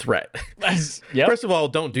weird threat. Yep. First of all,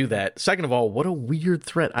 don't do that. Second of all, what a weird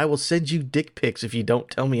threat. I will send you dick pics if you don't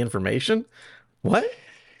tell me information. What?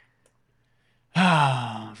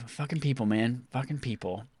 Fucking people, man. Fucking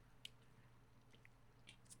people.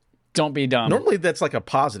 Don't be dumb. Normally that's like a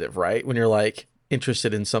positive, right? When you're like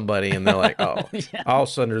interested in somebody and they're like, "Oh, Yeah. I'll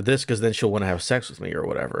send her this because then she'll want to have sex with me or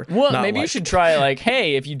whatever." Well, Not maybe you like- should try like,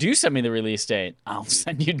 "Hey, if you do send me the release date, I'll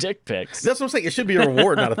send you dick pics." That's what I'm saying. It should be a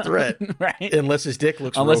reward, not a threat. Right? Unless his dick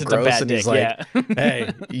looks Unless real it's a gross bad and dick, he's like, yeah.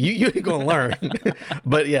 "Hey, you ain't gonna learn."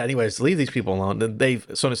 But yeah, anyways, leave these people alone.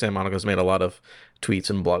 Sony Santa Monica's made a lot of tweets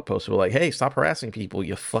and blog posts were like, "Hey, stop harassing people,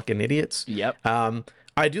 you fucking idiots." Yep.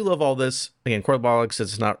 I do love all this. Again, Cory Barlog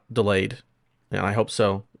says it's not delayed, and I hope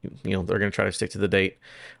so. You know, they're going to try to stick to the date.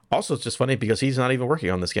 Also, it's just funny because he's not even working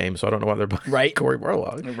on this game, so I don't know why they're buying Right. Cory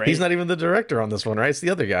Barlog. Right. He's not even the director on this one, right? It's the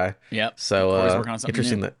other guy. Yep. So Cory's working on something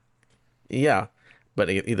interesting new. that. Yeah, but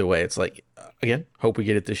either way, it's like, again, hope we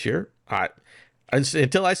get it this year.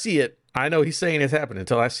 Until I see it, I know he's saying it's happening.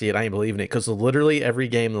 Until I see it, I ain't believing it, because literally every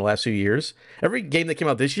game in the last few years, every game that came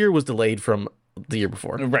out this year was delayed from the year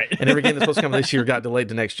before. Right. And every game that's supposed to come out this year got delayed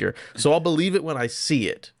to next year. So I'll believe it when I see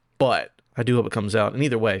it, but I do hope it comes out. And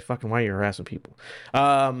either way, fucking why are you harassing people?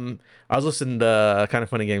 I was listening to Kind of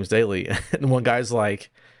Funny Games Daily, and one guy's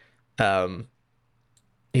like,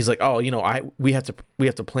 he's like, "Oh, you know, we have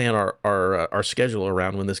to plan our schedule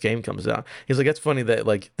around when this game comes out." He's like, "That's funny that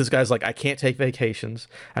like this guy's like, I can't take vacations.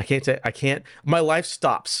 I can't. My life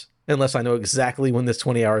stops unless I know exactly when this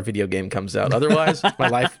 20-hour video game comes out. Otherwise, my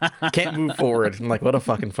life can't move forward." I'm like, what a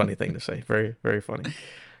fucking funny thing to say. Very, very funny.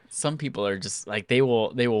 Some people are just like they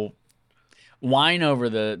will whine over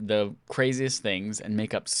the craziest things and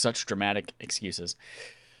make up such dramatic excuses.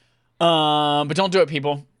 But don't do it,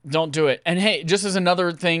 people. Don't do it. And hey, just as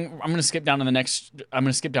another thing, I'm gonna skip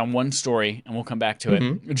down one story and we'll come back to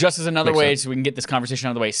it. Just as another Makes way sense. so we can get this conversation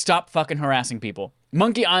out of the way. Stop fucking harassing people.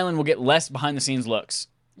 Monkey Island will get less behind the scenes looks.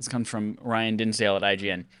 This comes from Ryan Dinsdale at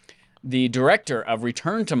IGN. The director of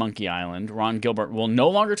Return to Monkey Island, Ron Gilbert, will no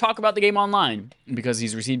longer talk about the game online because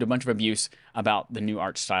he's received a bunch of abuse about the new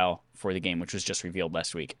art style for the game, which was just revealed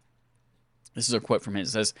last week. This is a quote from him. It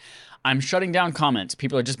says, "I'm shutting down comments.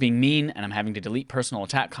 People are just being mean, and I'm having to delete personal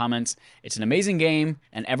attack comments. It's an amazing game,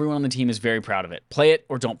 and everyone on the team is very proud of it. Play it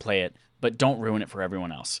or don't play it, but don't ruin it for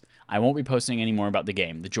everyone else. I won't be posting any more about the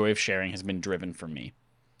game. The joy of sharing has been driven from me."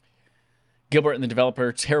 Gilbert and the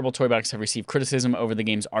developer Terrible Toy Box have received criticism over the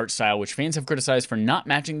game's art style, which fans have criticized for not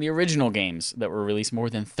matching the original games that were released more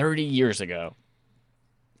than 30 years ago.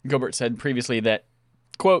 Gilbert said previously that,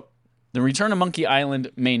 quote, "The Return of Monkey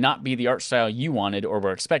Island may not be the art style you wanted or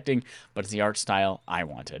were expecting, but it's the art style I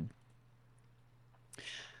wanted."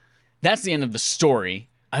 That's the end of the story.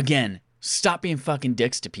 Again, stop being fucking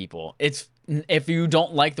dicks to people. If you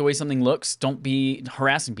don't like the way something looks, don't be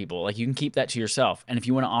harassing people. Like, you can keep that to yourself. And if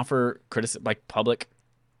you want to offer public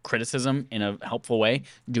criticism in a helpful way,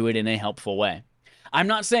 do it in a helpful way. I'm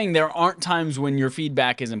not saying there aren't times when your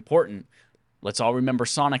feedback is important. Let's all remember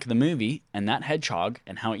Sonic the movie and that hedgehog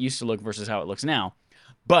and how it used to look versus how it looks now.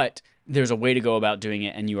 But there's a way to go about doing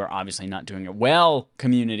it, and you are obviously not doing it well,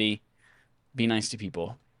 community. Be nice to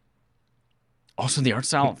people. Also, the art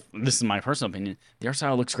style, this is my personal opinion, the art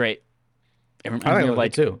style looks great. It reminds me of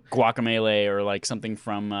like Guacamelee or like something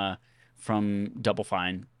from Double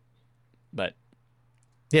Fine. But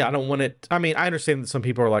yeah, I don't want it. I mean, I understand that some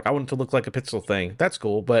people are like, I want it to look like a pixel thing. That's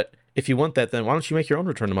cool, but if you want that, then why don't you make your own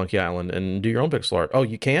Return to Monkey Island and do your own pixel art? Oh,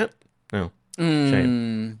 you can't? No.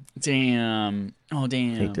 Shame. Damn. Oh,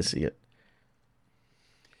 damn. Hate to see it.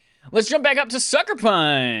 Let's jump back up to Sucker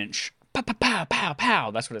Punch. Pow, pow, pow, pow,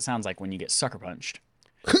 pow. That's what it sounds like when you get sucker punched.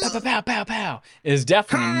 Pow, pow, pow, pow, pow. Is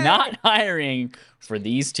definitely not hiring for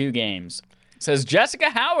these two games. Says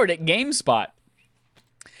Jessica Howard at GameSpot.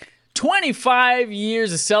 25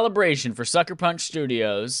 years of celebration for Sucker Punch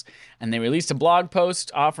Studios, and they released a blog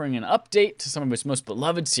post offering an update to some of its most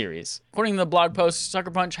beloved series. According to the blog post,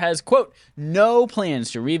 Sucker Punch has, quote, "no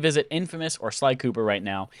plans to revisit Infamous or Sly Cooper right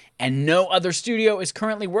now, and no other studio is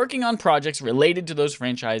currently working on projects related to those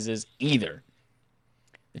franchises either."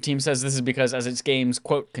 The team says this is because as its games,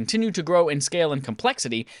 quote, "continue to grow in scale and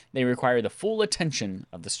complexity, they require the full attention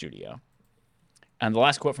of the studio." And the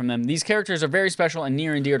last quote from them, "These characters are very special and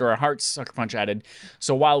near and dear to our hearts," Sucker Punch added.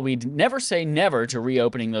 "So while we'd never say never to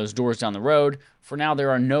reopening those doors down the road, for now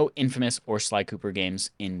there are no Infamous or Sly Cooper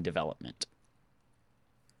games in development."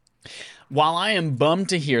 While I am bummed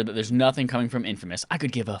to hear that there's nothing coming from Infamous, I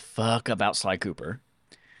could give a fuck about Sly Cooper.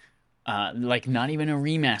 Like, not even a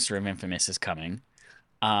remaster of Infamous is coming.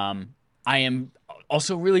 I am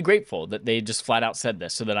also really grateful that they just flat out said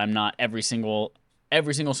this so that I'm not every single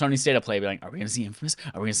Sony State of Play be like, "Are we going to see Infamous?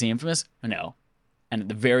 Are we going to see Infamous?" No. And at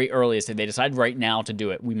the very earliest, if they decide right now to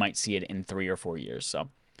do it, we might see it in 3 or 4 years. So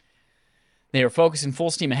they are focusing full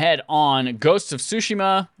steam ahead on Ghosts of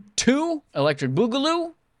Tsushima 2, Electric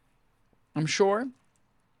Boogaloo, I'm sure.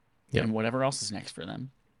 Yep. And whatever else is next for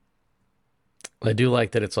them. I do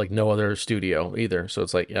like that it's like no other studio either. So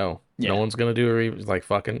it's like, no one's going to do like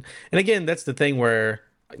fucking. And again, that's the thing where,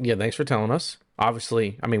 yeah, thanks for telling us.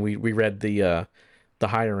 Obviously, I mean, we read the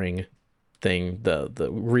hiring thing, the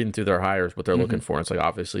reading through their hires, what they're looking for. And it's like,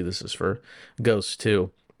 obviously this is for Ghosts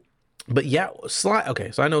too. But yeah, Sly. Okay,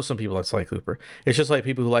 so I know some people that Sly Cooper. It's just like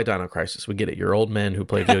people who like Dino Crisis. We get it. You're old men who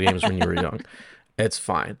played video games when you were young. It's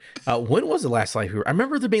fine. When was the last Sly Cooper? I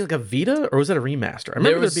remember there being like a Vita, or was that a remaster? I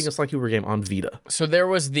remember there being a Sly Cooper game on Vita. So there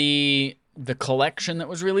was the collection that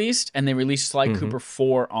was released, and they released Sly Cooper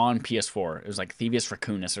 4 on PS4. It was like Thievius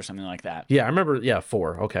Raccoonus or something like that. Yeah, I remember. Yeah,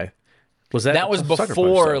 4. Okay. That was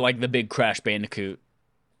before like the big Crash Bandicoot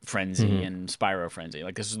frenzy and Spyro frenzy.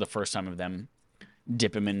 Like, this was the first time of them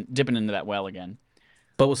dipping into that well again.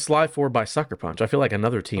 But was Sly 4 by Sucker Punch? I feel like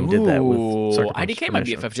another team did that with Sucker Punch. IDK might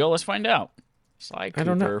be FF Joe. Let's find out. Sly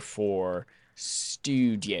Cooper 4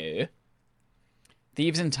 Studio.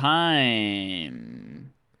 Thieves in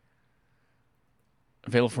Time.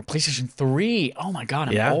 Available for PlayStation 3. Oh my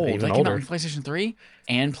god, I'm old. That came out on PlayStation 3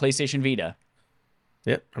 and PlayStation Vita.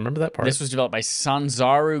 Yep, I remember that part. This was developed by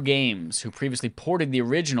Sanzaru Games, who previously ported the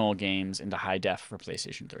original games into high def for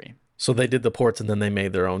PlayStation 3. So they did the ports and then they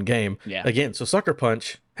made their own game. Yeah. Again, so Sucker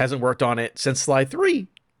Punch hasn't worked on it since Sly 3.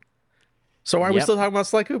 So why are we still talking about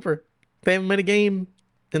Sly Cooper? They haven't made a game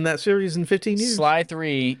in that series in 15 years. Sly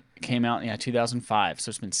 3 came out in 2005, so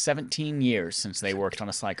it's been 17 years since they worked on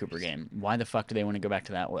a Sly Cooper game. Why the fuck do they want to go back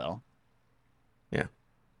to that well? Yeah.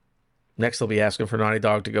 Next, they'll be asking for Naughty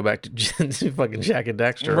Dog to go back to fucking Jack and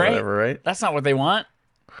Daxter or Right? whatever, right? That's not what they want.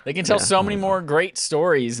 They can tell so many more great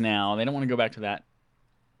stories now. They don't want to go back to that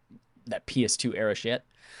PS2 era shit.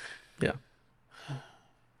 Yeah.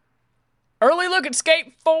 Early look at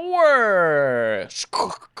Skate 4.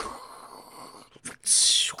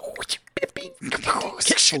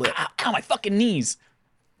 Ow, my fucking knees.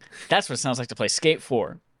 That's what it sounds like to play Skate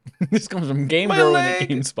 4. This comes from Game Girl and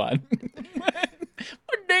GameSpot.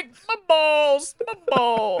 My dick, my balls.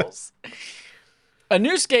 A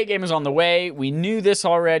new skate game is on the way. We knew this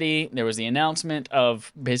already. There was the announcement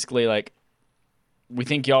of basically like, we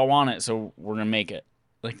think y'all want it, so we're gonna make it.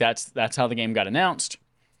 Like that's how the game got announced.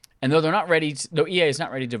 And though they're not ready, though EA is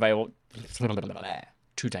not ready to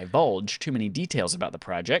divulge too many details about the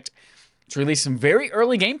project, it's released some very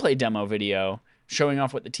early gameplay demo video showing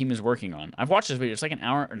off what the team is working on. I've watched this video. It's like an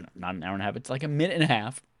hour, or not an hour and a half. It's like a minute and a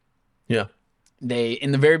half. Yeah. They,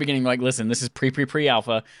 in the very beginning, were like, listen, this is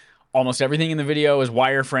pre-alpha. Almost everything in the video is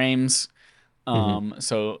wireframes.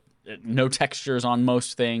 So no textures on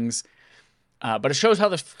most things. But it shows how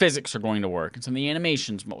the physics are going to work and some of the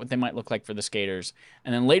animations, what they might look like for the skaters.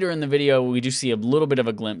 And then later in the video, we do see a little bit of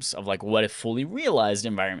a glimpse of like what a fully realized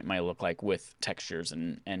environment might look like with textures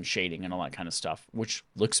and shading and all that kind of stuff, which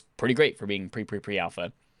looks pretty great for being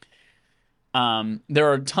pre-alpha.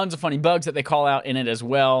 There are tons of funny bugs that they call out in it as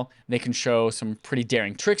well. They can show some pretty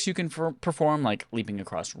daring tricks you can perform, like leaping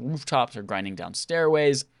across rooftops or grinding down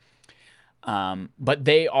stairways. But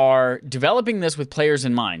they are developing this with players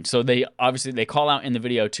in mind. So they call out in the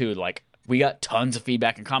video too, like, we got tons of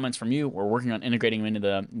feedback and comments from you. We're working on integrating them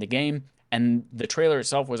into the game. And the trailer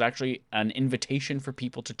itself was actually an invitation for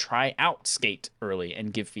people to try out Skate early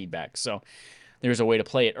and give feedback. So there's a way to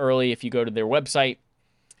play it early if you go to their website.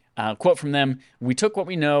 Quote from them, "We took what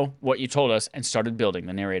we know, what you told us, and started building,"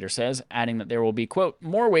 the narrator says, adding that there will be, quote,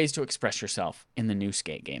 "more ways to express yourself in the new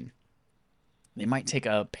Skate game." They might take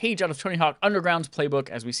a page out of Tony Hawk Underground's playbook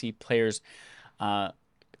as we see players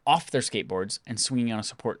off their skateboards and swinging on a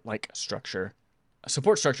support structure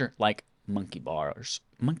like monkey bars.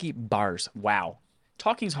 Monkey bars. Wow.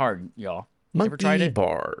 Talking's hard, y'all. Monkey Ever tried it?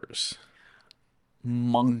 bars.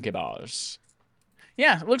 Monkey bars.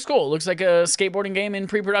 Yeah, it looks cool. It looks like a skateboarding game in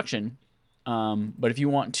pre-production. But if you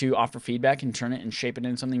want to offer feedback and turn it and shape it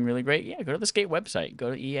into something really great, yeah, go to the Skate website. Go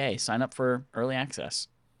to EA. Sign up for early access.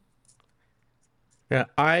 Yeah,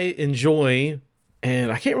 I enjoy,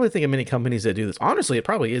 and I can't really think of many companies that do this. Honestly, it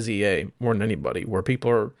probably is EA more than anybody, where people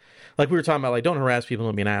are, like we were talking about, like, don't harass people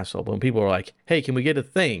and be an asshole. But when people are like, hey, can we get a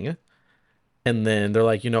thing? And then they're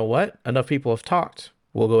like, you know what? Enough people have talked.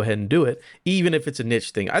 We'll go ahead and do it, even if it's a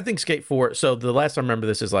niche thing. I think Skate 4, so the last I remember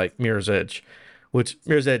this is like Mirror's Edge, which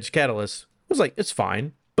Mirror's Edge Catalyst was like, it's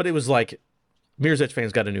fine, but it was like, Mirror's Edge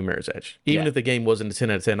fans got a new Mirror's Edge. Even if the game wasn't a 10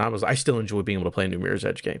 out of 10, I still enjoy being able to play a new Mirror's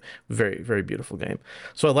Edge game. Very, very beautiful game.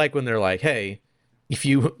 So I like when they're like, hey, if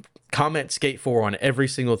you comment Skate 4 on every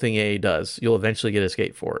single thing EA does, you'll eventually get a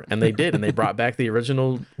Skate 4. And they did, and they brought back the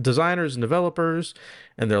original designers and developers,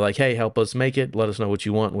 and they're like, hey, help us make it. Let us know what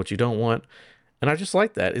you want and what you don't want. And I just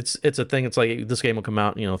like that. It's a thing. It's like this game will come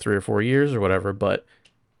out, 3 or 4 years or whatever, but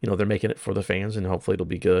they're making it for the fans, and hopefully it'll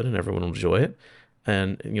be good and everyone will enjoy it.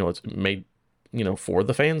 And it's made for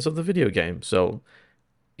the fans of the video game. So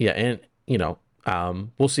yeah, and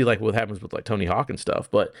we'll see like what happens with like Tony Hawk and stuff.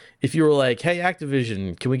 But if you were like, hey,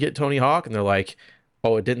 Activision, can we get Tony Hawk? And they're like,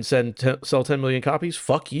 oh, it didn't sell 10 million copies.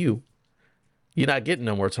 Fuck you. You're not getting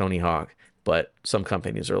no more Tony Hawk. But some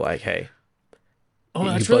companies are like, hey. Oh,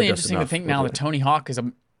 that's really interesting to think now that Tony Hawk is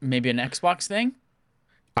maybe an Xbox thing.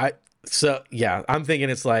 I'm thinking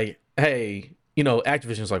it's like, hey,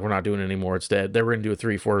 Activision's like, we're not doing it anymore. It's dead. They were going to do a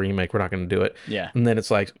 3-4 remake. We're not going to do it. Yeah. And then it's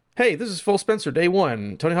like, hey, this is Phil Spencer, day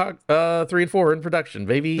one. Tony Hawk 3 and 4 in production.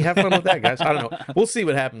 Baby, have fun with that, guys. I don't know. We'll see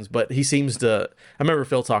what happens. But he seems to. I remember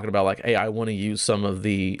Phil talking about like, hey, I want to use some of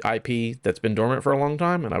the IP that's been dormant for a long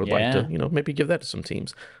time, and I would like to, maybe give that to some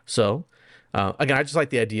teams. So, again, I just like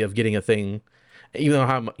the idea of getting a thing. Even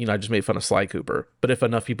though I just made fun of Sly Cooper, but if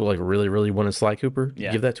enough people like really, really wanted Sly Cooper,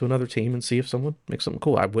 give that to another team and see if someone makes something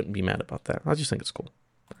cool. I wouldn't be mad about that. I just think it's cool.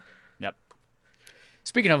 Yep.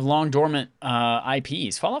 Speaking of long dormant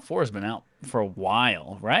IPs, Fallout 4 has been out for a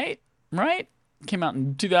while, right? Came out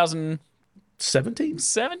in 2017.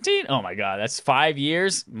 17? Oh my god, that's 5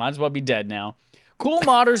 years. Might as well be dead now. Cool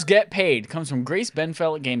modders get paid. Comes from Grace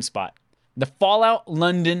Benfell at GameSpot. The Fallout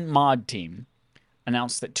London mod team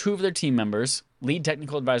announced that 2 of their team members, lead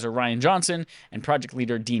technical advisor Ryan Johnson and project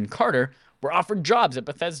leader Dean Carter, were offered jobs at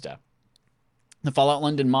Bethesda. The Fallout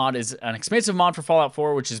London mod is an expansive mod for Fallout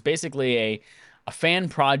 4, which is basically a fan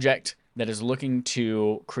project that is looking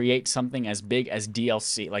to create something as big as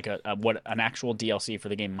DLC, like what an actual DLC for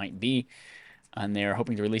the game might be, and they're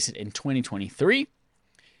hoping to release it in 2023.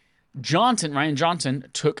 Ryan Johnson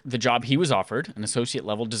took the job he was offered, an associate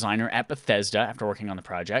level designer at Bethesda, after working on the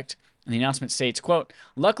project. And the announcement states, quote,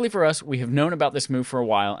 "Luckily for us, we have known about this move for a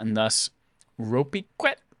while, and thus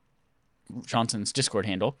Ropiquet, Johnson's Discord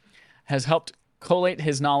handle, has helped collate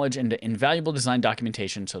his knowledge into invaluable design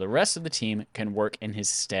documentation so the rest of the team can work in his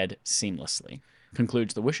stead seamlessly."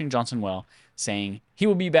 Concludes the wishing Johnson well, saying he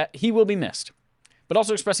will be missed, but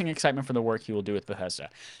also expressing excitement for the work he will do with Bethesda.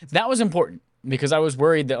 That was important because I was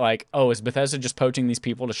worried that, like, oh, is Bethesda just poaching these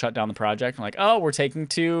people to shut down the project? I'm like, oh, we're taking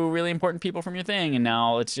 2 really important people from your thing, and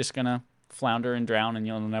now it's just going to flounder and drown and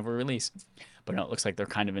you'll never release. But no, it looks like they're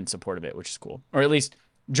kind of in support of it, which is cool. Or at least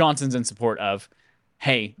Johnson's in support of,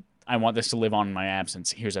 hey, I want this to live on in my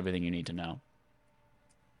absence. Here's everything you need to know.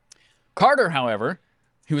 Carter, however,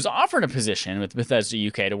 he was offered a position with Bethesda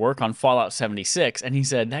UK to work on Fallout 76, and he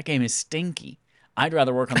said, that game is stinky. I'd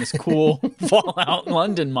rather work on this cool Fallout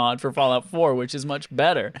London mod for Fallout 4, which is much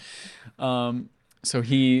better. So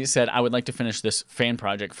he said, I would like to finish this fan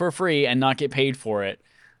project for free and not get paid for it.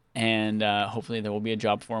 And hopefully there will be a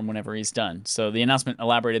job for him whenever he's done. So the announcement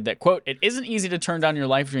elaborated that, quote, "It isn't easy to turn down your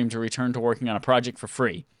life dream to return to working on a project for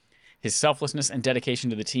free. His selflessness and dedication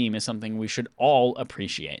to the team is something we should all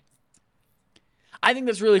appreciate." I think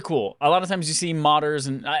that's really cool. A lot of times you see modders,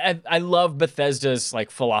 and I love Bethesda's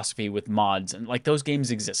like philosophy with mods, and like those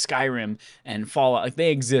games exist. Skyrim and Fallout, like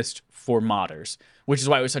they exist for modders, which is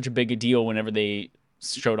why it was such a big deal whenever they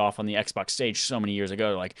showed off on the Xbox stage so many years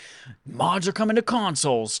ago. Like, mods are coming to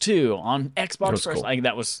consoles too on Xbox first. Cool. Like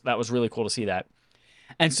that was really cool to see that,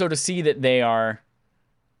 and so to see that they are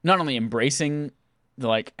not only embracing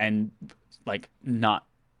the not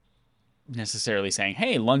necessarily saying,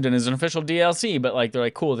 hey, London is an official DLC, but like they're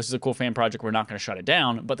like, cool, this is a cool fan project, we're not going to shut it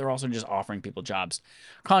down, but they're also just offering people jobs,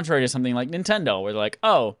 contrary to something like Nintendo where they're like,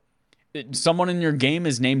 oh, someone in your game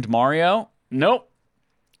is named Mario. Nope.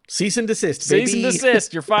 Cease and desist, baby. Cease and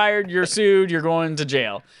desist. You're fired, you're sued, you're going to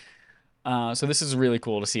jail. So this is really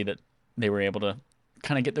cool to see that they were able to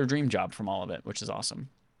kind of get their dream job from all of it, which is awesome.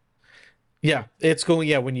 Yeah, it's cool.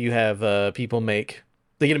 Yeah, when you have people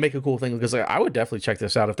they get to make a cool thing, because like, I would definitely check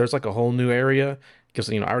this out if there's like a whole new area, because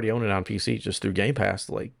I already own it on PC just through Game Pass,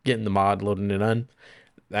 like getting the mod, loading it on.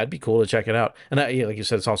 That'd be cool to check it out. And like you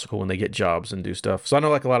said, it's also cool when they get jobs and do stuff. So I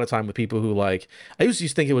know like a lot of time with people who like, I used to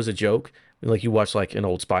think it was a joke. Like you watch like an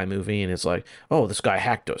old spy movie and it's like, oh, this guy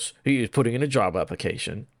hacked us. He is putting in a job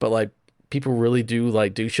application. But like people really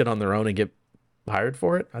do shit on their own and get hired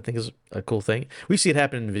for it. I think is a cool thing. We see it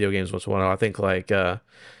happen in video games once in a while. I think like there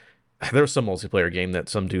was some multiplayer game that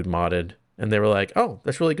some dude modded and they were like, oh,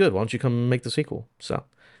 that's really good. Why don't you come make the sequel? So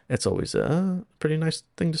it's always a pretty nice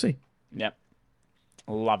thing to see. Yep.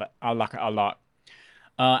 Love it. I like it a lot.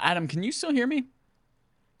 Adam, can you still hear me?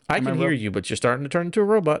 I can hear you, but you're starting to turn into a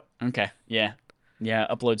robot. Okay. Yeah. Yeah.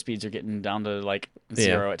 Upload speeds are getting down to like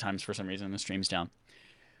 0 at times for some reason. The stream's down.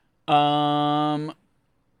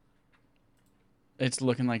 It's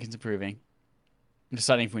looking like it's improving. I'm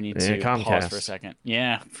deciding if we need to pause for a second.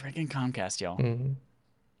 Yeah. Freaking Comcast, y'all. Mm-hmm.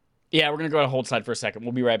 Yeah. We're going to go to hold side for a second.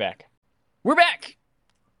 We'll be right back. We're back.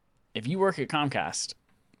 If you work at Comcast,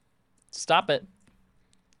 stop it.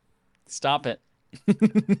 Stop it.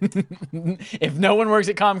 If no one works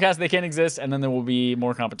at Comcast, they can't exist, and then there will be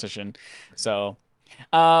more competition. So,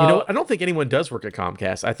 I don't think anyone does work at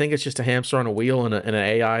Comcast. I think it's just a hamster on a wheel and an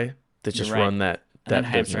AI that just run that. That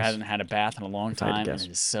hamster hasn't had a bath in a long time, and it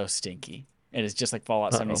is so stinky. It is just like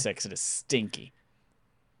Fallout 76. It is stinky.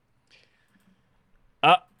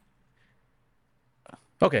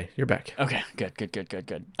 Okay, you're back. Okay,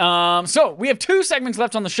 good. So we have 2 segments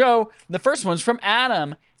left on the show. The first one's from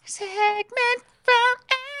Adam. Segment from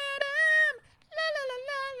Adam. La, la, la,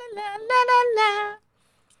 la, la, la, la.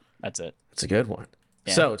 That's it. It's a good one.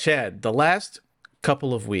 Yeah. So, Chad, the last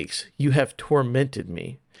couple of weeks, you have tormented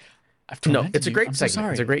me. It's a great segment. So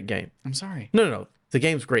it's a great game. I'm sorry. No. The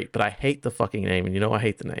game's great, but I hate the fucking name, and I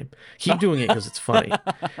hate the name. Keep doing it because it's funny.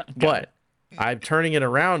 But I'm turning it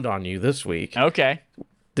around on you this week. Okay.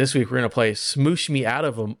 This week, we're going to play Smoosh Me Out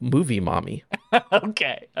of a Movie Mommy.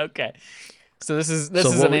 Okay. So this is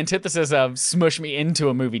an antithesis of smush me into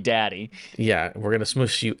a movie daddy. Yeah, we're gonna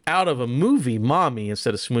smush you out of a movie mommy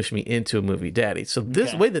instead of smush me into a movie daddy. So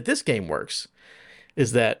this way that this game works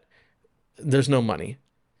is that there's no money,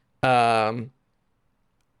 and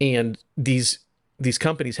these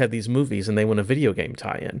companies have these movies and they want a video game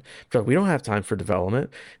tie-in. So we don't have time for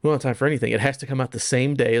development. We don't have time for anything. It has to come out the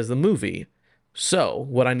same day as the movie. So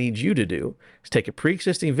what I need you to do is take a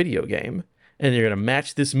pre-existing video game and you're going to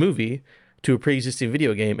match this movie to a pre-existing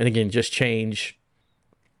video game, and again, just change,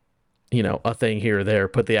 a thing here or there,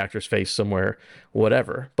 put the actor's face somewhere,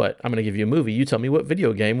 whatever. But I'm going to give you a movie. You tell me what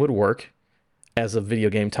video game would work as a video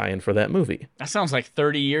game tie-in for that movie. That sounds like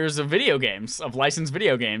 30 years of video games, of licensed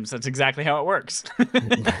video games. That's exactly how it works.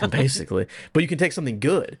 Basically. But you can take something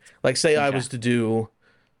good. Like, say I was to do,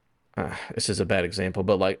 this is a bad example,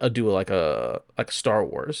 but like do like a Star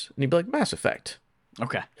Wars, and you'd be like Mass Effect.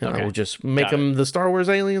 Okay. We'll just make them the Star Wars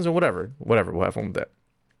aliens or whatever. Whatever, we'll have fun with that.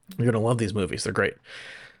 You're going to love these movies. They're great.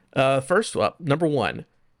 First up, number 1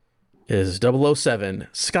 is 007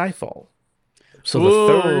 Skyfall. So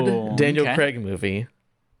the third Daniel Craig movie,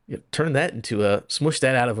 you turn that into smush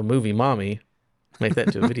that out of a movie, mommy. Make that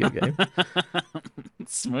into a video game.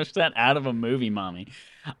 Smush that out of a movie, mommy.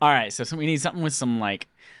 All right, so we need something with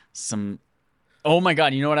some. Oh my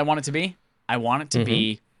God, you know what I want it to be? I want it to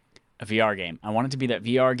be a VR game. I want it to be that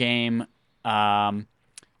VR game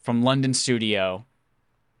from London Studio.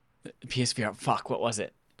 PSVR. Fuck, what was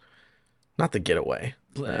it? Not The Getaway.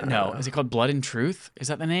 No, is it called Blood and Truth? Is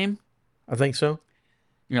that the name? I think so.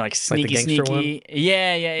 You're like sneaky. One?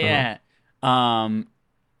 Yeah.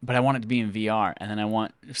 But I want it to be in VR, and then I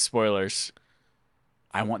want spoilers.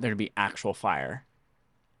 I want there to be actual fire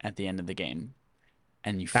at the end of the game,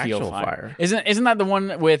 and you feel actual fire. Isn't that the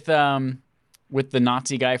one with the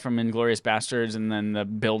Nazi guy from Inglourious Basterds, and then the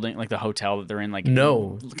building, like the hotel that they're in, like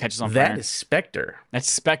no, catches on fire? That is Spectre. That's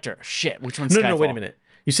Spectre. Shit, which one's No, Skyfall? no, wait a minute.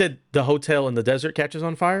 You said the hotel in the desert catches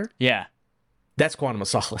on fire? Yeah. That's Quantum of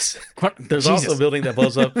Solace. There's Jesus. also a building that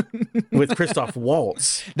blows up with Christoph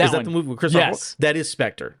Waltz. Is that the movie with Christoph Waltz? That is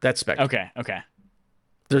Spectre. That's Spectre. Okay.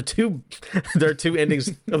 There are two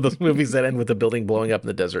endings of those movies that end with the building blowing up in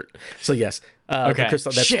the desert. So yes,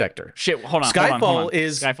 that's Spectre. Shit, hold on. Hold on.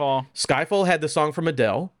 Skyfall. Skyfall had the song from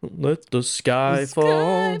Adele. Let the sky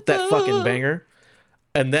fall. That fucking banger.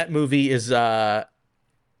 And that movie is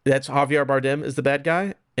that's Javier Bardem is the bad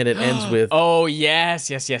guy, and it ends with yes.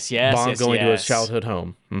 Bond going to his childhood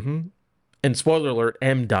home. Mm-hmm. And spoiler alert,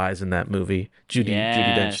 M dies in that movie. Judi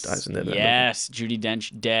Dench dies in that movie. Yes, Judi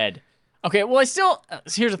Dench dead. Okay, well, I still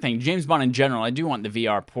here's the thing. James Bond in general, I do want the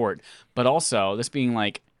VR port, but also this being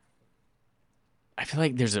like, I feel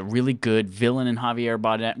like there's a really good villain in Javier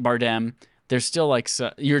Bardem. There's still like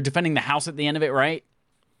you're defending the house at the end of it, right?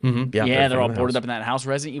 Mm-hmm. Yeah, they're all boarded up in that house.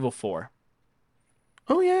 Resident Evil 4.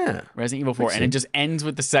 Oh yeah, Resident Evil 4, and it just ends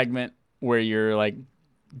with the segment where you're like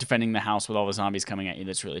defending the house with all the zombies coming at you.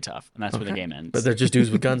 That's really tough, and that's where the game ends. But they're just dudes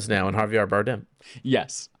with guns now, and Javier Bardem.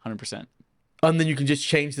 Yes, 100%. And then you can just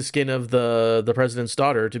change the skin of the president's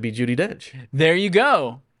daughter to be Judi Dench. There you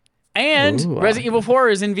go. And Resident Evil 4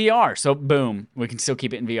 is in VR, so boom, we can still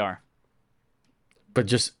keep it in VR. But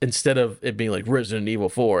just instead of it being like Resident Evil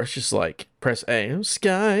 4, it's just like press A,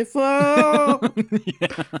 Skyfall.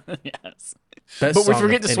 Yes. But we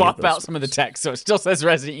forget to swap out some of the text, so it still says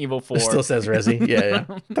Resident Evil 4. It still says Resi. Yeah.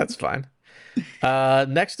 That's fine.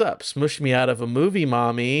 Next up, smush me out of a movie,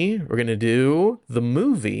 mommy. We're going to do the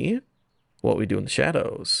movie What We Do in the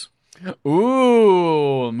Shadows.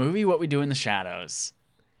 Ooh, movie What We Do in the Shadows.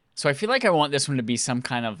 So I feel like I want this one to be some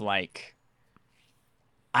kind of like,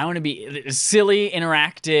 I want to be silly,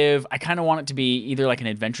 interactive. I kind of want it to be either like an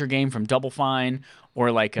adventure game from Double Fine or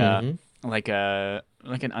like an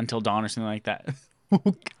Until Dawn or something like that.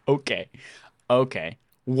 Okay.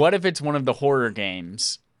 What if it's one of the horror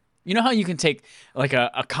games? You know how you can take like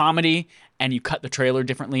a comedy and you cut the trailer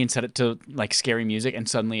differently and set it to like scary music and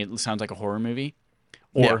suddenly it sounds like a horror movie,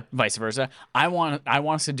 or vice versa. I want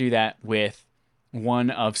us to do that with one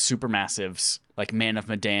of Supermassive's, like Man of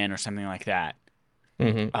Medan or something like that.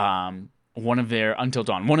 Mm-hmm. One of their Until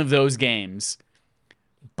Dawn, one of those games,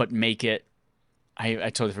 but make it. I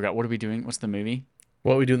totally forgot. What are we doing? What's the movie?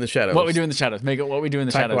 What We Do in the Shadows. What We Do in the Shadows. Make it What We Do in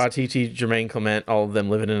the Shadows. Taika Waititi, Jermaine Clement, all of them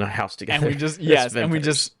living in a house together. And we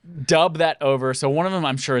just dub that over. So one of them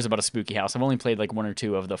I'm sure is about a spooky house. I've only played like one or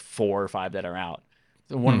two of the 4 or 5 that are out.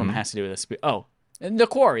 So one of them has to do with a spook. Oh, and The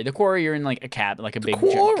Quarry. The Quarry, you're in like a cab, like a big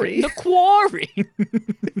Quarry. The Quarry.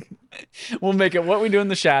 We'll make it What We Do in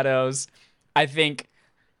the Shadows. I think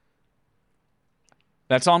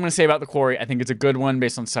that's all I'm going to say about The Quarry. I think it's a good one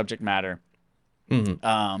based on subject matter.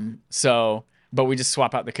 Mm-hmm. But we just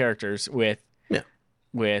swap out the characters with Taika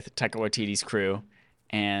Waititi's crew,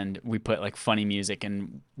 and we put like funny music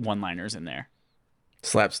and one-liners in there.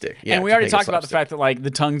 Slapstick. Yeah. And we already talked about the fact that like the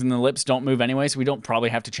tongues and the lips don't move anyway, so we don't probably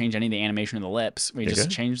have to change any of the animation of the lips. We just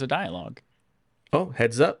change the dialogue. Oh,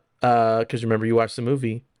 heads up. Because remember you watched the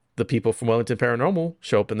movie. The people from Wellington Paranormal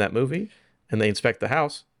show up in that movie, and they inspect the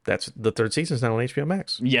house. That's the 3rd season is now on HBO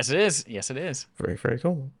Max. Yes, it is. Yes, it is. Very, very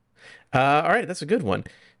cool. All right, that's a good one.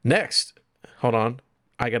 Next, hold on.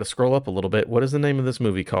 I got to scroll up a little bit. What is the name of this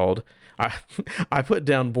movie called? I I put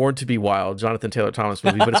down Born to Be Wild, Jonathan Taylor Thomas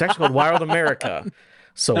movie, but it's actually called Wild America.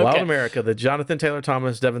 So Okay. Wild America, the Jonathan Taylor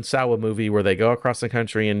Thomas, Devon Sawa movie where they go across the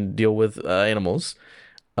country and deal with animals.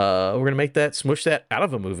 We're gonna make that, smush that out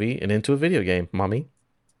of a movie and into a video game, mommy.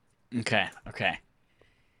 Okay. Okay.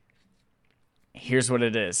 Here's what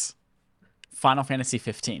it is. Final Fantasy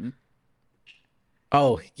 15.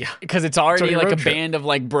 Oh yeah, Because it's already like a road trip. band of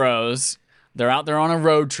like bros. They're out there on a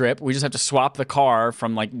road trip. We just have to swap the car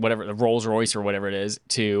from like whatever, the Rolls Royce or whatever it is,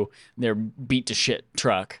 to their beat to shit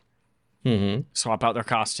truck. Mm-hmm. Swap out their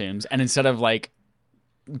costumes. And instead of like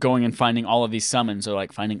going and finding all of these summons, they're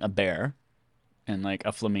like finding a bear and like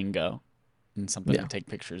a flamingo and something Yeah. to take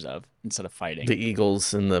pictures of instead of fighting. The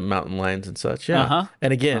eagles and the mountain lions and such. Yeah. Uh-huh.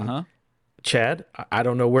 And again, Uh-huh. Chad, I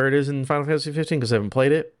don't know where it is in Final Fantasy 15 because I haven't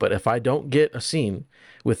played it, but if I don't get a scene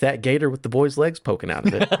with that gator with the boy's legs poking out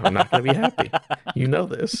of it, I'm not going to be happy. You know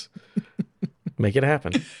this. Make it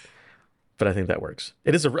happen. But I think that works.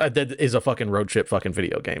 That is a fucking road trip fucking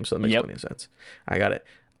video game, so that makes Yep. plenty of sense. I got it.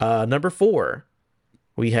 Number 4,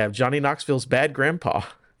 we have Johnny Knoxville's Bad Grandpa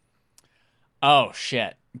Oh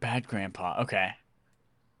shit. Bad grandpa. Okay.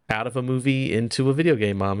 out of a movie into a video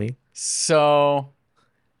game, mommy. So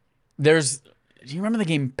do you remember the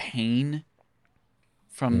game Pain?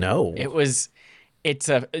 No. It's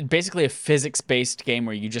basically a physics-based game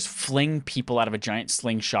where you just fling people out of a giant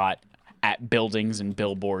slingshot at buildings and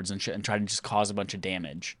billboards and shit and try to just cause a bunch of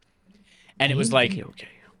damage. And it was like, Video game.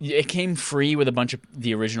 it came free with a bunch of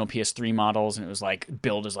the original PS3 models, and it was like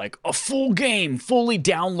billed as like a full game, fully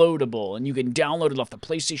downloadable, and you can download it off the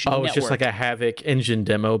PlayStation Oh, Network. it's just like a Havoc engine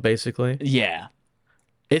demo, basically. Yeah.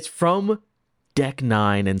 It's from Deck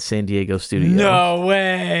 9 in San Diego Studio. No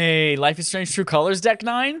way. Life is Strange True Colors Deck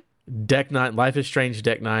 9? Deck 9, Life is Strange,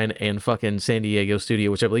 Deck 9, and fucking San Diego Studio,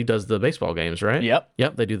 which I believe does the baseball games, right? Yep.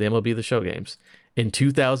 Yep, they do the MLB The Show games. In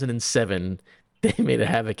 2007, they made a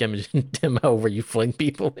Havoc engine demo where you fling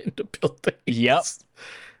people into buildings. Yep.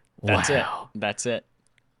 That's Wow. it. That's it.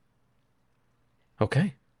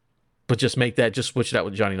 Okay. But just switch it out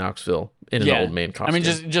with Johnny Knoxville in an old man costume. I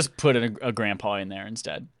mean, just put a grandpa in there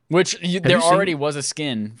instead. Which there you seen- already was a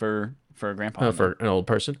skin for a grandpa. in there. for an old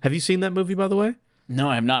person. Have you seen that movie, by the way? No,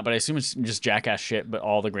 I have not, but I assume it's just jackass shit, but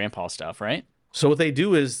all the grandpa stuff, right? So what they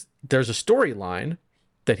do is there's a storyline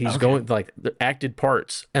that he's going like the acted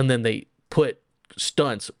parts, and then they put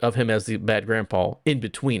stunts of him as the bad grandpa in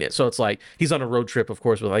between it. So it's like he's on a road trip, of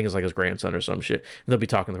course, with I think it's like his grandson or some shit. And they'll be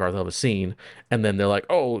talking in the car, they'll have a scene, and then they're like,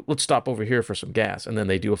 "Oh, let's stop over here for some gas," and then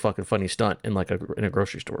they do a fucking funny stunt in like in a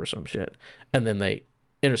grocery store or some shit, and then they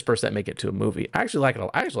intersperse that, make it to a movie. I actually like it.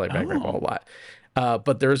 I actually like Bad Grandpa a lot.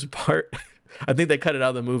 But there's a part. I think they cut it out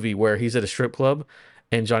of the movie where he's at a strip club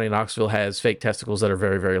and Johnny Knoxville has fake testicles that are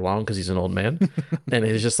very, very long because he's an old man. And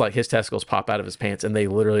it's just like his testicles pop out of his pants and they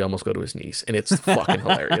literally almost go to his knees. And it's fucking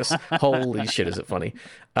hilarious. Holy shit, is it funny?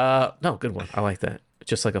 No, good one. I like that.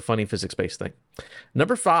 Just like a funny physics-based thing.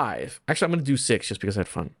 Number 5. Actually, I'm going to do 6 just because I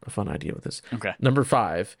had a fun idea with this. Okay. Number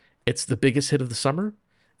 5. It's the biggest hit of the summer.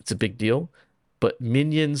 It's a big deal. But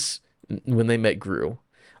Minions, when they met Gru,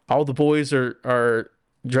 all the boys are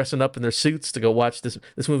dressing up in their suits to go watch this.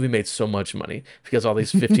 This movie made so much money because all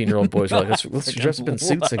these 15-year-old boys are like, let's dress up in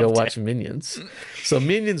suits and go watch Minions. So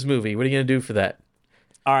Minions movie, what are you gonna do for that?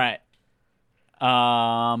 All right.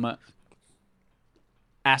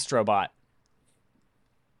 Astrobot.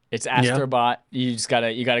 It's Astrobot. You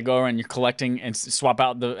gotta go around. You're collecting and swap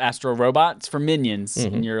out the Astro robots for minions,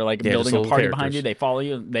 and you're like Yeah, just building a little party behind characters. you. They follow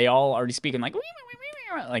you. They all already speaking like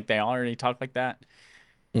they already talk like that.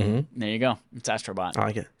 Mm-hmm. There you go. It's Astrobot. I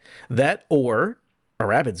like it. That or a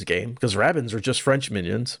Rabbids game because Rabbids are just French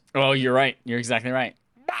minions. Oh, you're right. You're exactly right.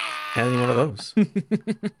 Any one of those.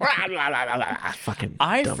 Fucking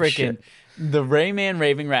I dumb freaking shit. the Rayman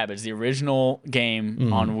Raving Rabbids, the original game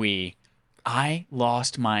Mm-hmm. on Wii. I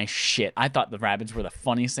lost my shit. I thought the Rabbids were the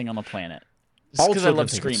funniest thing on the planet. Just because I children love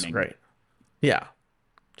think it's screaming. Great. Yeah.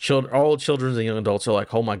 All children and young adults are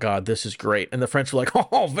like, oh my God, this is great. And the French were like,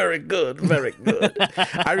 oh, very good, very good.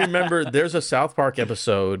 I remember there's a South Park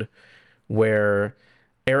episode where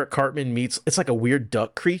Eric Cartman meets, it's like a weird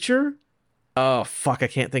duck creature. Oh, fuck, I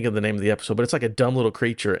can't think of the name of the episode, but it's like a dumb little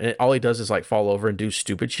creature. And all he does is like fall over and do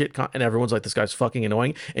stupid shit. And everyone's like, this guy's fucking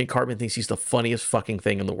annoying. And Cartman thinks he's the funniest fucking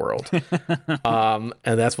thing in the world. And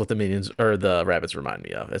that's what the Minions or the Rabbits remind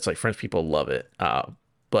me of. It's like French people love it.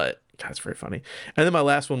 But God, it's very funny. And then my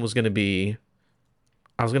last one was going to be,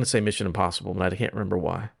 I was going to say Mission Impossible, but I can't remember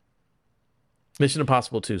why. Mission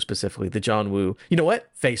Impossible 2 specifically, the John Woo. You know what?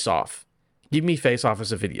 Face Off. Give me Face Off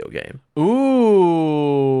as a video game.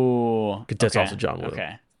 Ooh. That's also John Woo.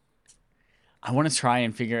 Okay. I want to try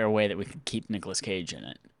and figure a way that we can keep Nicolas Cage in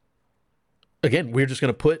it. Again, we're just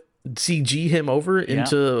going to put CG him over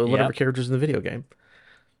into whatever characters in the video game.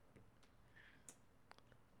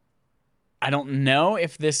 I don't know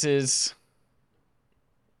if this is...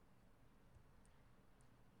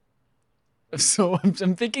 So I'm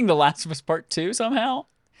thinking The Last of Us Part 2 somehow.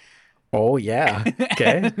 Oh, yeah.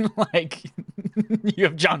 Okay. Like, you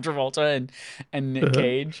have John Travolta and Nick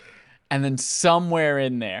Cage. And then somewhere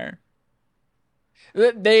in there,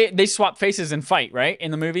 they swap faces and fight, right?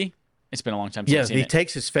 In the movie? It's been a long time since I've seen it. He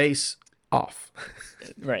takes his face off.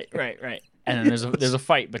 Right. And then there's a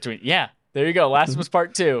fight between... Yeah, there you go. Last of Us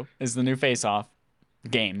Part 2 is the new face-off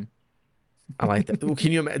game. I like that.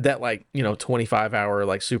 Can you imagine that,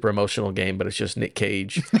 25-hour, super emotional game, but it's just Nick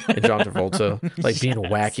Cage and John Travolta, being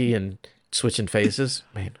wacky and switching faces?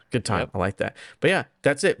 Man, good time. Yep. I like that. But yeah,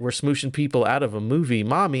 that's it. We're smooshing people out of a movie.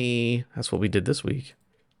 Mommy. That's what we did this week.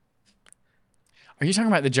 Are you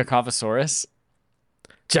talking about the Jackovosaurus?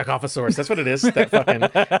 Jackovosaurus. That's what it is. That fucking...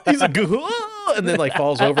 He's like, and then,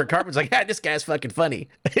 falls over. And Cartman's like, this guy's fucking funny.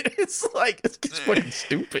 It's fucking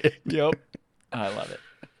stupid. Yep. I love it.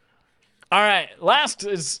 All right, last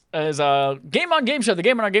is a Game On Game Show. The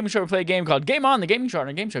Game On Our Game Show, we play a game called Game On, the Gaming Show on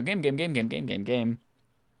our Game Show. Game.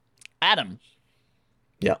 Adam.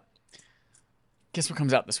 Yeah. Guess what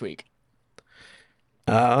comes out this week?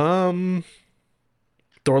 Thor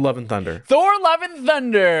Love and Thunder. Thor Love and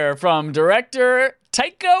Thunder from director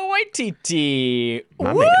Taika Waititi.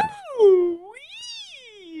 My Woo! man.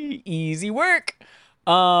 Easy work.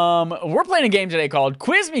 We're playing a game today called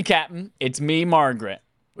Quiz Me, Captain. It's Me, Margaret.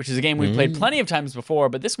 Which is a game we've played plenty of times before,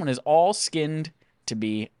 but this one is all skinned to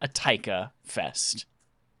be a Taika fest.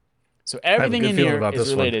 So everything in here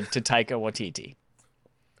is related to Taika Waititi.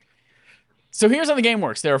 So here's how the game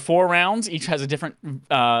works. There are 4 rounds. Each has a different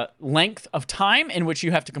length of time in which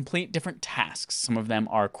you have to complete different tasks. Some of them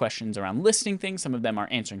are questions around listing things. Some of them are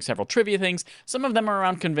answering several trivia things. Some of them are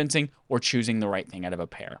around convincing or choosing the right thing out of a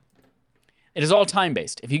pair. It is all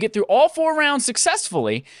time-based. If you get through all 4 rounds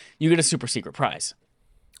successfully, you get a super secret prize.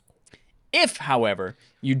 If, however,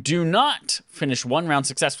 you do not finish 1 round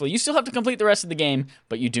successfully, you still have to complete the rest of the game,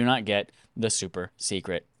 but you do not get the super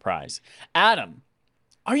secret prize. Adam,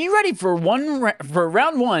 are you ready for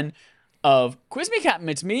round 1 of Quiz Me, Captain?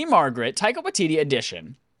 It's Me, Margaret, Taika Waititi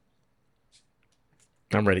edition?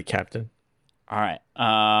 I'm ready, Captain. All right.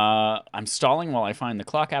 I'm stalling while I find the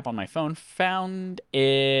clock app on my phone. Found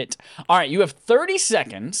it. All right, you have 30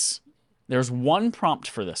 seconds. There's 1 prompt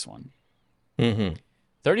for this one.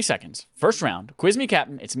 30 seconds. First round. Quiz Me,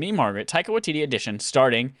 Captain. It's Me, Margaret. Taika Waititi edition.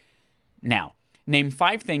 Starting now. Name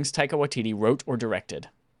 5 things Taika Waititi wrote or directed.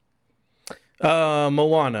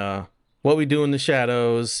 Moana. What We Do in the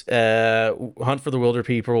Shadows. Hunt for the Wilder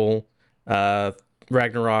People.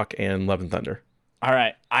 Ragnarok and Love and Thunder. All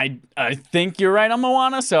right. I think you're right on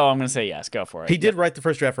Moana, so I'm going to say yes. Go for it. He did write the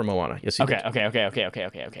first draft for Moana. Yes, he did.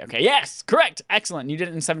 Okay. Yes, correct. Excellent. You did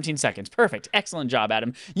it in 17 seconds. Perfect. Excellent job,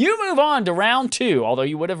 Adam. You move on to round 2, although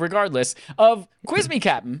you would have regardless, of Quiz Me,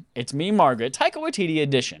 Captain. It's Me, Margaret. Taika Waititi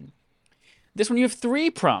edition. This one you have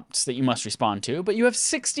 3 prompts that you must respond to, but you have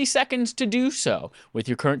 60 seconds to do so. With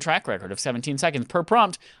your current track record of 17 seconds per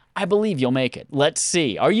prompt, I believe you'll make it. Let's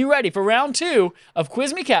see. Are you ready for round 2 of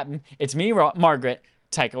Quiz Me, Captain? It's Me, Margaret,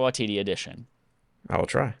 Taika Waititi edition. I will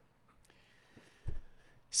try.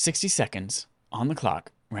 60 seconds on the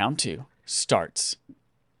clock. Round 2 starts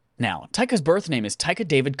now. Taika's birth name is Taika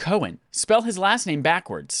David Cohen. Spell his last name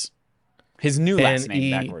backwards. His new last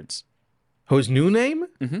name backwards. Oh, his new name?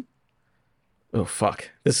 Mm-hmm. Oh, fuck.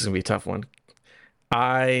 This is going to be a tough one.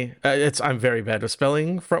 I'm very bad with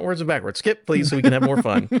spelling frontwards and backwards. Skip, please, so we can have more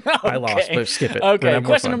fun. Okay. I lost, but skip it. Okay,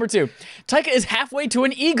 question number 2. Taika is halfway to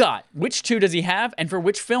an EGOT. Which 2 does he have, and for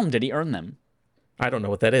which film did he earn them? I don't know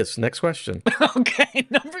what that is. Next question. Okay,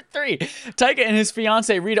 number 3. Taika and his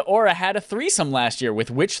fiancée Rita Ora had a threesome last year with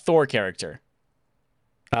which Thor character?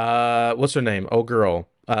 What's her name? Oh, girl.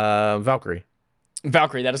 Valkyrie.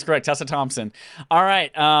 Valkyrie, that is correct. Tessa Thompson. All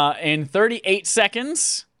right, in 38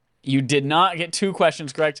 seconds... You did not get 2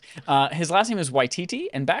 questions correct. His last name is Waititi,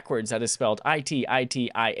 and backwards that is spelled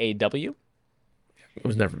Ititiaw. I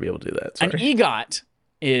was never be able to do that. Sorry. An EGOT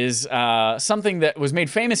is something that was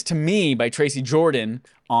made famous to me by Tracy Jordan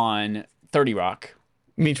on 30 Rock.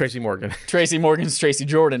 You mean Tracy Morgan? Tracy Morgan's Tracy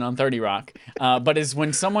Jordan on 30 Rock. But is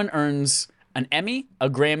when someone earns an Emmy, a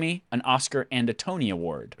Grammy, an Oscar, and a Tony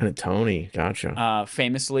Award. And a Tony, gotcha.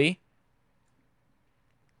 Famously,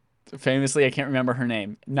 I can't remember her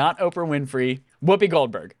name. Not Oprah Winfrey. Whoopi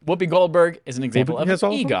Goldberg. Whoopi Goldberg is an example of an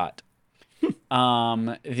EGOT.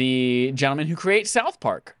 The gentlemen who create South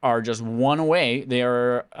Park are just one away. They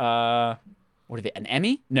are what are they? An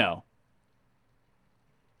Emmy? No.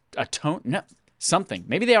 A tone? No. Something.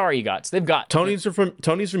 Maybe they are EGOTs. They've got Tonys are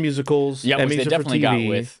from musicals. Yeah, which Emmys they are definitely for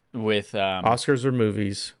TV. got with Oscars are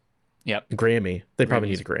movies. Yep. Grammy. They probably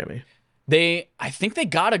need a Grammy. I think they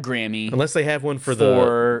got a Grammy Unless they have one for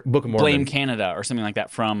the Book of Mormon. Blame Canada or something like that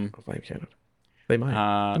from Blame Canada. They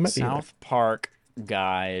might. They might South Park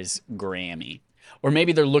Guys Grammy. Or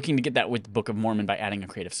maybe they're looking to get that with Book of Mormon by adding a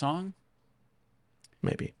creative song.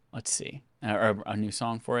 Maybe. Let's see. Or a new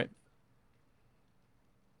song for it.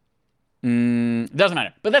 Doesn't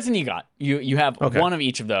matter. But that's an EGOT. You have one of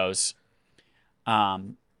each of those.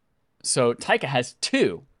 So Taika has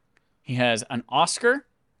 2. He has an Oscar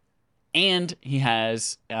and he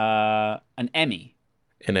has an Emmy.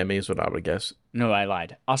 An Emmy is what I would guess. No, I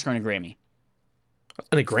lied. Oscar and a Grammy.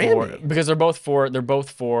 And a Grammy? Because they're both for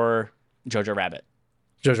Jojo Rabbit.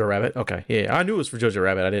 Jojo Rabbit? Okay. Yeah, I knew it was for Jojo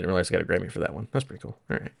Rabbit. I didn't realize I got a Grammy for that one. That's pretty cool.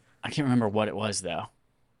 All right. I can't remember what it was, though.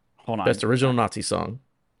 Hold on. Best original Nazi song.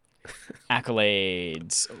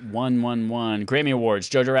 Accolades. 111. Grammy Awards.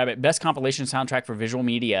 Jojo Rabbit. Best compilation soundtrack for visual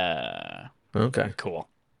media. Okay. Cool.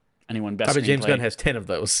 Anyone best I bet James screenplay? Gunn has 10 of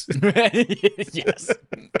those. Yes.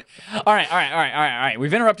 All right.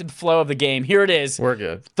 We've interrupted the flow of the game. Here it is. We're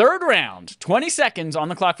good. Third round. 20 seconds on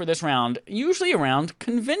the clock for this round. Usually around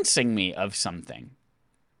convincing me of something.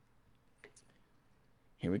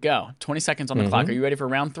 Here we go. 20 seconds on the clock. Are you ready for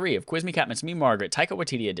round 3 of Quiz Me, Catmiss, Me, Margaret, Taika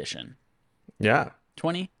Waititi edition? Yeah.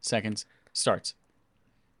 20 seconds starts.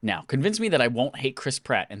 Now, convince me that I won't hate Chris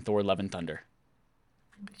Pratt in Thor: Love and Thunder.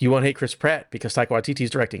 You won't hate Chris Pratt because Taika Waititi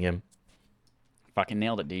is directing him. Fucking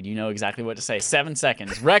nailed it, dude. You know exactly what to say. 7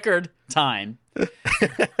 seconds. Record time.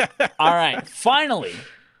 All right. Finally.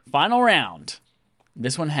 Final round.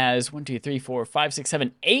 This one has 1, 2, 3, 4, 5, 6,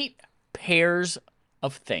 7, 8 pairs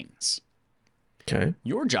of things. Okay.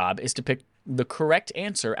 Your job is to pick the correct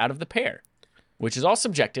answer out of the pair, which is all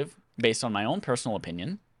subjective based on my own personal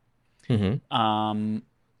opinion.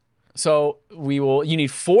 So you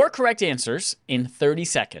need 4 correct answers in 30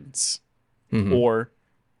 seconds or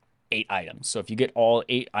 8 items. So if you get all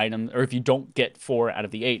 8 items, or if you don't get 4 out of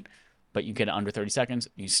the 8, but you get it under 30 seconds,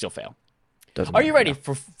 you still fail. Are you ready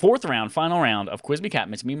for 4th round, final round of Quiz Me,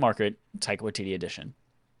 Catmiss, Me, Margaret, Taika Waititi edition?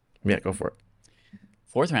 Yeah, go for it.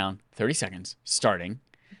 4th round, 30 seconds, starting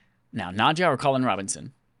now. Nadja or Colin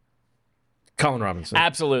Robinson? Colin Robinson.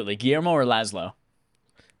 Absolutely. Guillermo or Laszlo?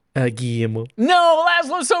 Guillermo. No,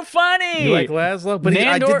 Laszlo's so funny. You like Laszlo? But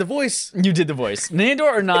I did the voice. You did the voice. Nandor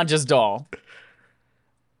or Nadja's doll?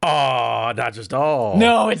 Oh, not just all.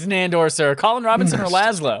 No, it's Nandor, sir. Colin Robinson or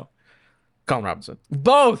Laszlo? Colin Robinson.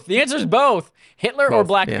 Both. The answer is both. Hitler or Both,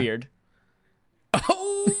 Blackbeard? Yeah.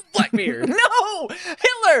 Oh, Blackbeard. No,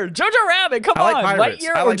 Hitler. Jojo Rabbit. Come I like on. pirates.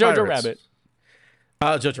 Lightyear I or like Jojo pirates.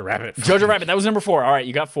 Rabbit? Jojo Rabbit. Jojo Rabbit. That was number 4. All right,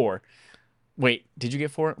 you got 4. Wait, did you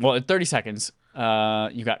get 4? Well, at 30 seconds.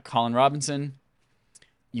 You got Colin Robinson.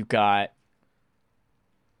 You got...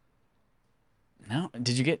 No,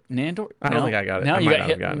 did you get Nandor? I don't think I got it. No, I you might got not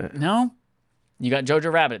have gotten it. No, you got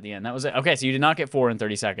Jojo Rabbit at the end. That was it. Okay, so you did not get 4 in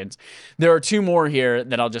 30 seconds. There are 2 more here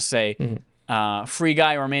that I'll just say. Free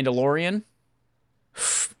Guy or Mandalorian?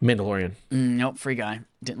 Mandalorian. Nope, Free Guy.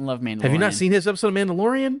 Didn't love Mandalorian. Have you not seen his episode of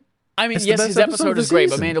Mandalorian? I mean, That's the yes, best his episode episode of the is great,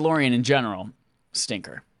 but season. Mandalorian in general,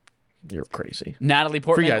 stinker. You're crazy. Natalie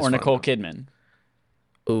Portman Guy's or fun, Nicole though. Kidman?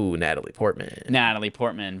 Ooh, Natalie Portman. Natalie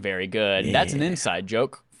Portman, very good. That's an inside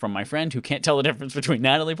joke from my friend who can't tell the difference between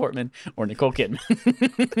Natalie Portman or Nicole Kidman.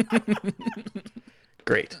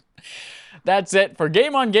 Great. That's it for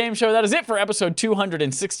Game on Game Show. That is it for episode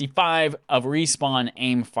 265 of Respawn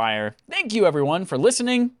Aim Fire. Thank you, everyone, for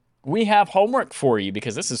listening. We have homework for you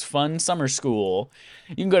because this is fun summer school.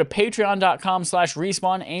 You can go to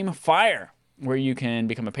patreon.com/Respawn Aim Fire, where you can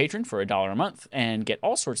become a patron for $1 a month and get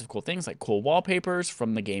all sorts of cool things like cool wallpapers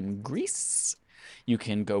from the game Grease. You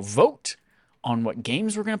can go vote on what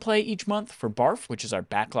games we're going to play each month for BARF, which is our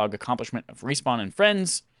backlog accomplishment of Respawn and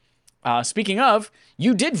Friends. Speaking of,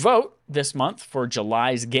 you did vote this month for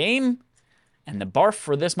July's game, and the BARF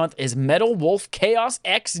for this month is Metal Wolf Chaos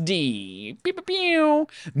XD. Pew, pew, pew.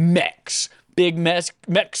 Mechs. Big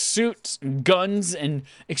mech suits, guns, and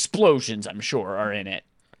explosions, I'm sure, are in it.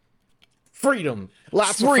 Freedom.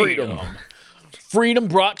 Lots of freedom. Freedom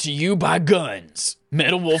brought to you by guns.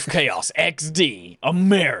 Metal Wolf Chaos XD.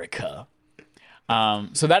 America.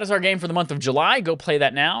 So that is our game for the month of July. Go play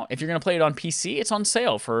that now. If you're going to play it on PC, it's on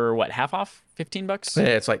sale for what, half off? $15? Yeah,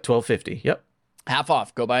 it's like $12.50. Yep. Half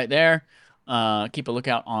off. Go buy it there. Keep a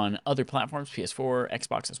lookout on other platforms, PS4,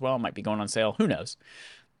 Xbox as well. Might be going on sale. Who knows?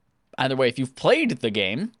 Either way, if you've played the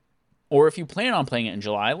game or if you plan on playing it in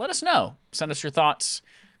July, let us know. Send us your thoughts.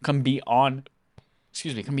 Come be on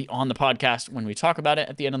can be on the podcast when we talk about it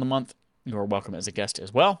at the end of the month. You're welcome as a guest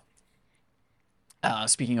as well.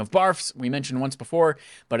 Speaking of barfs, we mentioned once before,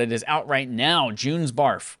 but it is out right now. June's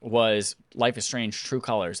barf was Life is Strange True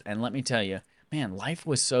Colors. And let me tell you, man, life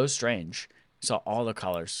was so strange. You saw all the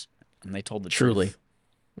colors, and they told the truth.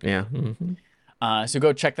 Yeah. Mm-hmm. So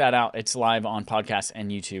go check that out. It's live on podcast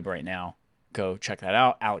and YouTube right now. Go check that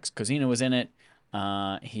out. Alex Cozina was in it.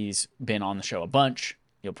 He's been on the show a bunch.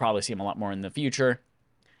 You'll probably see him a lot more in the future,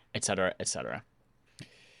 etc., etc.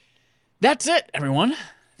 That's it, everyone.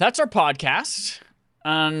 That's our podcast.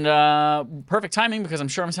 And perfect timing because I'm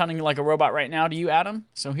sure I'm sounding like a robot right now to you, Adam.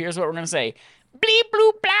 So here's what we're going to say. Bleep,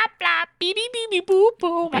 bloop, blah, blah, beep, beep, beep, beep, boop,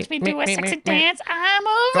 boop. Watch me do a sexy dance. I'm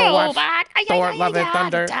a robot. Thor Love and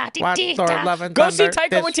Thunder. Watch Thor Love and Thunder. Go see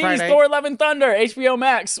Taika Waititi's Thor Love and Thunder, HBO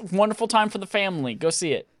Max. Wonderful time for the family. Go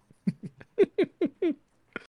see it.